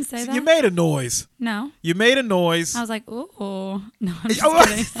 I didn't say that. You made a noise. No. You made a noise. I was like, ooh. No, I'm just Oh,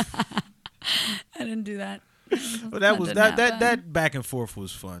 kidding. I didn't do that. But that was didn't happen. that back and forth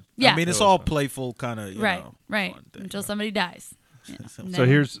was fun. Yeah. I mean, it's That was all fun. playful kind of Right. fun thing. Until somebody dies. Yeah. So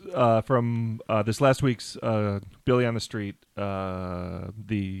here's from this last week's Billy on the Street,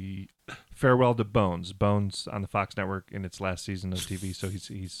 the Farewell to Bones. Bones on the Fox network in its last season of TV, so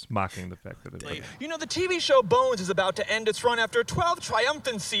he's mocking the fact that it. You know, the TV show Bones is about to end its run after 12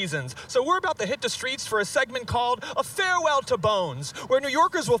 triumphant seasons, so we're about to hit the streets for a segment called A Farewell to Bones, where New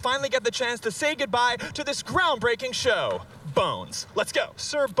Yorkers will finally get the chance to say goodbye to this groundbreaking show. Bones. Let's go.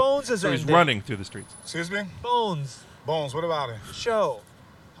 Sir, Bones is So he's ending. running through the streets. Excuse me? Bones. Bones, what about it? Show.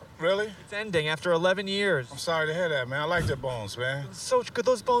 Really? It's ending after 11 years. I'm sorry to hear that, man. I like the Bones, man. So good.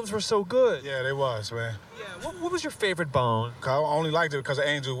 Those bones were so good. Yeah, they was, man. Yeah. What was your favorite bone? I only liked it because of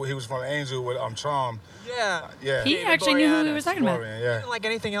Angel. He was from Angel with Charm. Yeah. Yeah. He actually knew who he was talking about. Florian, yeah. Didn't like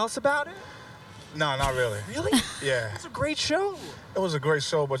anything else about it? No, not really. Really? Yeah. It's a great show. It was a great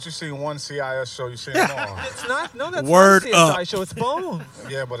show, but you seen one CIS show, you seen them all. It's not. No, that's Word not a CSI up. show. It's Bones.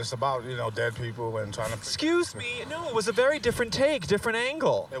 Yeah, but it's about, dead people and trying to... Excuse me. No, it was a very different take, different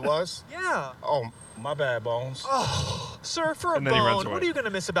angle. It was? Yeah. Oh, my bad, Bones. Oh, sir, for a And then he runs bone, away. what are you going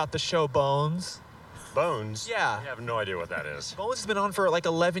to miss about the show Bones? Bones? Yeah. I have no idea what that is. Bones has been on for like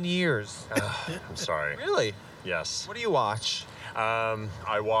 11 years. I'm sorry. Really? Yes. What do you watch?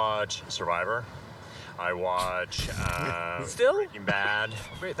 I watch Survivor. I watch Still? Breaking Bad.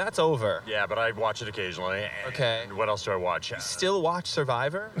 Wait, that's over. Yeah, but I watch it occasionally. Okay. And what else do I watch? Still watch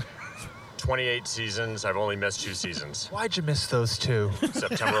Survivor? 28 seasons. I've only missed 2 seasons. Why'd you miss those two?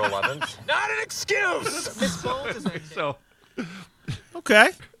 September 11th. Not an excuse! Miss Bones is ending. So Okay.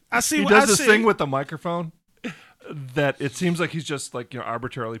 I see. he I does this see. thing with the microphone that it seems like he's just like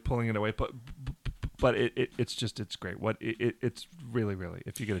arbitrarily pulling it away, but it's great. It's really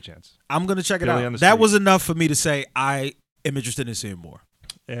if you get a chance. I'm gonna check it Billy out. on the That Street. was enough for me to say I am interested in seeing more.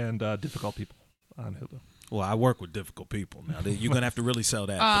 And Difficult People on Hulu. Well, I work with difficult people now. You're gonna have to really sell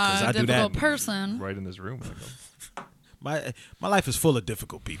that because I do Difficult that. person. Right in this room. My life is full of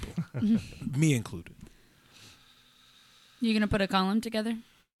difficult people, me included. You gonna put a column together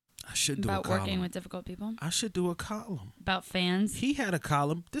I should do about a column. working with difficult people? I should do a column. About fans? He had a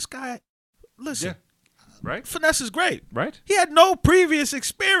column. This guy, listen, Yeah. Right? Finesse is great. Right? He had no previous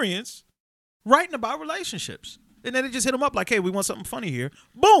experience writing about relationships. And then they just hit him up like, hey, we want something funny here.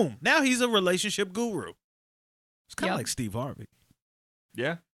 Boom. Now he's a relationship guru. It's kind of Yep. like Steve Harvey.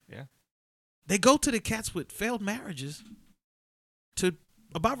 Yeah. They go to the cats with failed marriages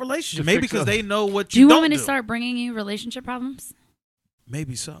about relationships. To Maybe fix because them. they know what Do you you don't want me to do. start bringing you relationship problems?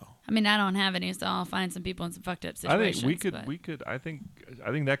 Maybe so. I mean, I don't have any, so I'll find some people in some fucked up I situations. think we could. I think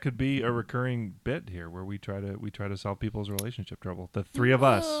that could be a recurring bit here, where we try to solve people's relationship trouble. The three of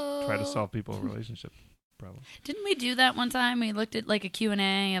us try to solve people's relationship problems. Didn't we do that one time? We looked at like a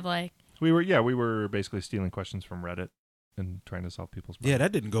Q&A of like, We were basically stealing questions from Reddit and trying to solve people's problems. Yeah,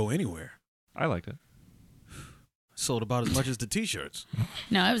 that didn't go anywhere. I liked it. Sold about as much as the T-shirts.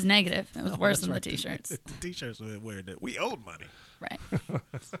 no, it was negative. It was worse That's than right. the T-shirts. The T-shirts were wearing that. We owed money. Right.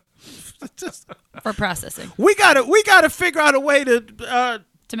 Just, For processing. we gotta figure out a way to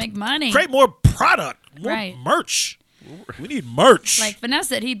To make money. create more product, more Right. merch. We need merch. Like Finesse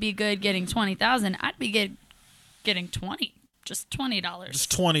said he'd be good getting 20,000. I'd be good getting 20. Just $20.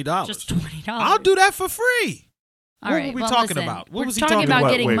 just $20. Just $20. I'll do that for free. All what right, were we well, talking listen, about? What we're was he talking talking about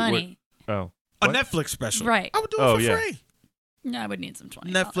about? getting Wait, money. Oh. A What? Netflix special. Right. I would do it Oh, for yeah. free. No, I would need some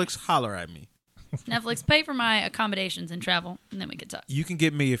 $20. Netflix, holler at me. Netflix, pay for my accommodations and travel, and then we could talk. You can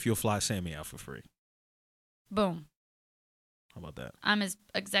get me if you'll fly Sammy out for free. Boom. How about that? I'm his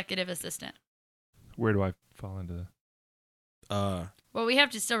executive assistant. Where do I fall into that? Well, we have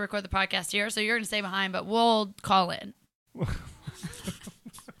to still record the podcast here, so you're going to stay behind, but we'll call in.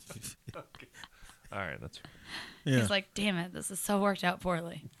 All right, that's Yeah. He's like, damn it, this is so worked out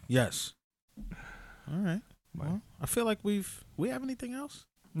poorly. Yes. All right. Well, I feel like we have anything else?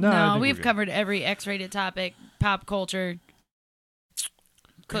 I think we're we've good. covered every X-rated topic, pop culture,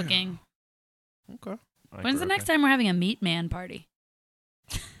 cooking. Okay. I think When's we're the next okay. time we're having a meat man party?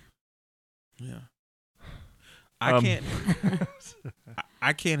 Yeah. I can't.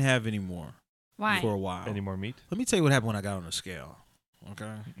 I can't have any more Why? for a while. Any more meat? Let me tell you what happened when I got on the scale.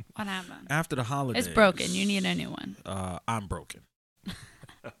 Okay. What happened? After the holidays, It's broken. You need a new one. I'm broken.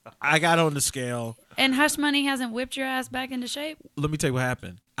 I got on the scale. And Hush Money hasn't whipped your ass back into shape? Let me tell you what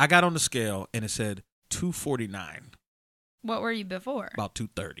happened. I got on the scale and it said 249, What were you before? about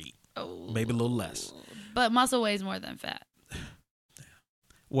 230, Oh. maybe a little less. But muscle weighs more than fat.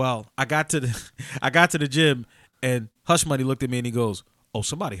 Well, I got to the gym and Hush Money looked at me and he goes, "Oh,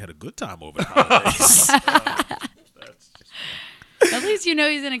 somebody had a good time over the holidays." At At least you know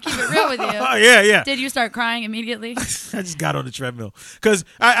he's gonna keep it real with you. Yeah. Did you start crying immediately? I just got on the treadmill because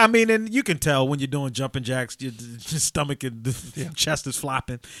I mean, and you can tell when you're doing jumping jacks, your stomach and the chest is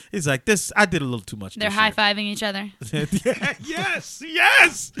flopping. It's like this. I did a little too much. They're high-fiving each other. Yes.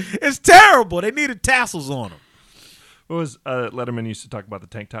 It's terrible. They needed tassels on them. What was Letterman used to talk about the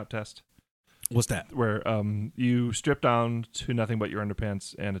tank top test? What's that? Where you strip down to nothing but your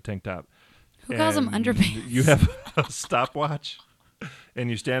underpants and a tank top. Who calls them underpants? You have a stopwatch, and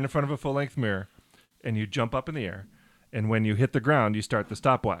you stand in front of a full-length mirror, and you jump up in the air, and when you hit the ground, you start the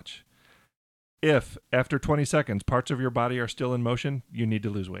stopwatch. If, after 20 seconds, parts of your body are still in motion, you need to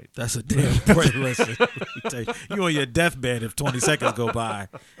lose weight. That's a damn great lesson. You on your deathbed if 20 seconds go by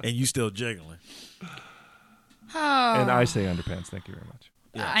and you still jiggling. Oh. And I say underpants. Thank you very much.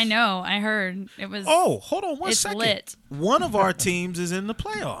 Yes. I know. I heard it was. Oh, hold on one second. Lit. One of our teams is in the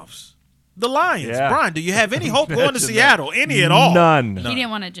playoffs. The Lions. Yeah. Brian, do you have any hope going to Seattle? Any at all? None. He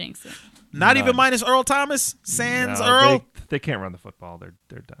didn't want to jinx it. Not even minus Earl Thomas? Sans No, Earl? They can't run the football. They're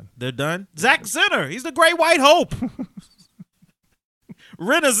done. They're done? Zach Zinner. He's the great white hope.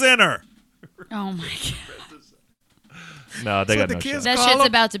 Renner Zinner. Oh, my God. No, they got no shot. That shit's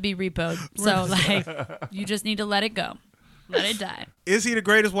about to be repoed. So, like, you just need to let it go. Let it die. Is he the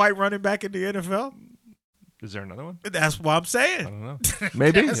greatest white running back in the NFL? Is there another one? That's what I'm saying. I don't know.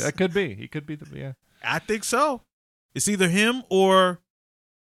 Maybe. Yes. That could be. He could be the I think so. It's either him or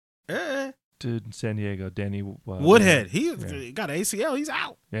Dude in San Diego, Danny Woodhead. He got an ACL. He's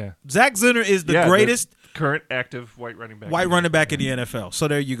out. Yeah. Zach Zinner is the greatest current active white running back. in the NFL. So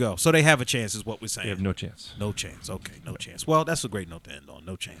there you go. So they have a chance is what we're saying. They have no chance. No chance. Okay, no chance. Well, that's a great note to end on.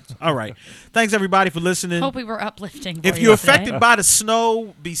 No chance. All right. Thanks, everybody, for listening. Hope we were uplifting. If you're affected by the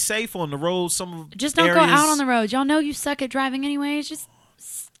snow, be safe on the road. Just don't go out on the road. Y'all know you suck at driving anyways. Just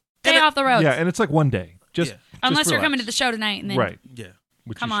stay off the road. Yeah, and it's like one day. Just unless you're coming to the show tonight, and then right. Yeah.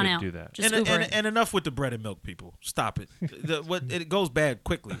 Which come you on should out. do that. Just and enough with the bread and milk, people. Stop it. It goes bad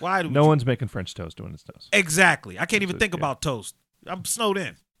quickly. Why? No one's making French toast doing its toast. Exactly. I can't even think about toast. I'm snowed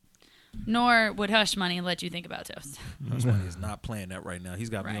in. Nor would Hush Money let you think about toast. Hush Money is not playing that right now.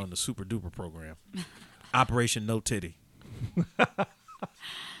 He's got me on the Super Duper program. Operation No Titty.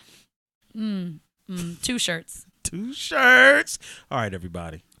 2 shirts. 2 shirts. All right,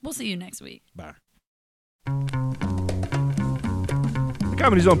 everybody. We'll see you next week. Bye. The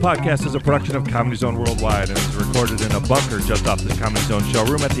Comedy Zone podcast is a production of Comedy Zone Worldwide and is recorded in a bunker just off the Comedy Zone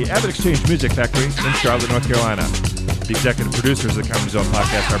showroom at the Abbott Exchange Music Factory in Charlotte, North Carolina. The executive producers of the Comedy Zone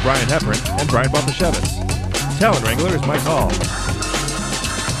podcast are Brian Hepburn and Brian Baltashevitz. Talent wrangler is Mike Hall.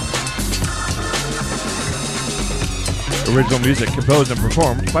 Original music composed and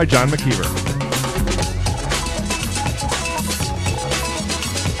performed by John McKeever.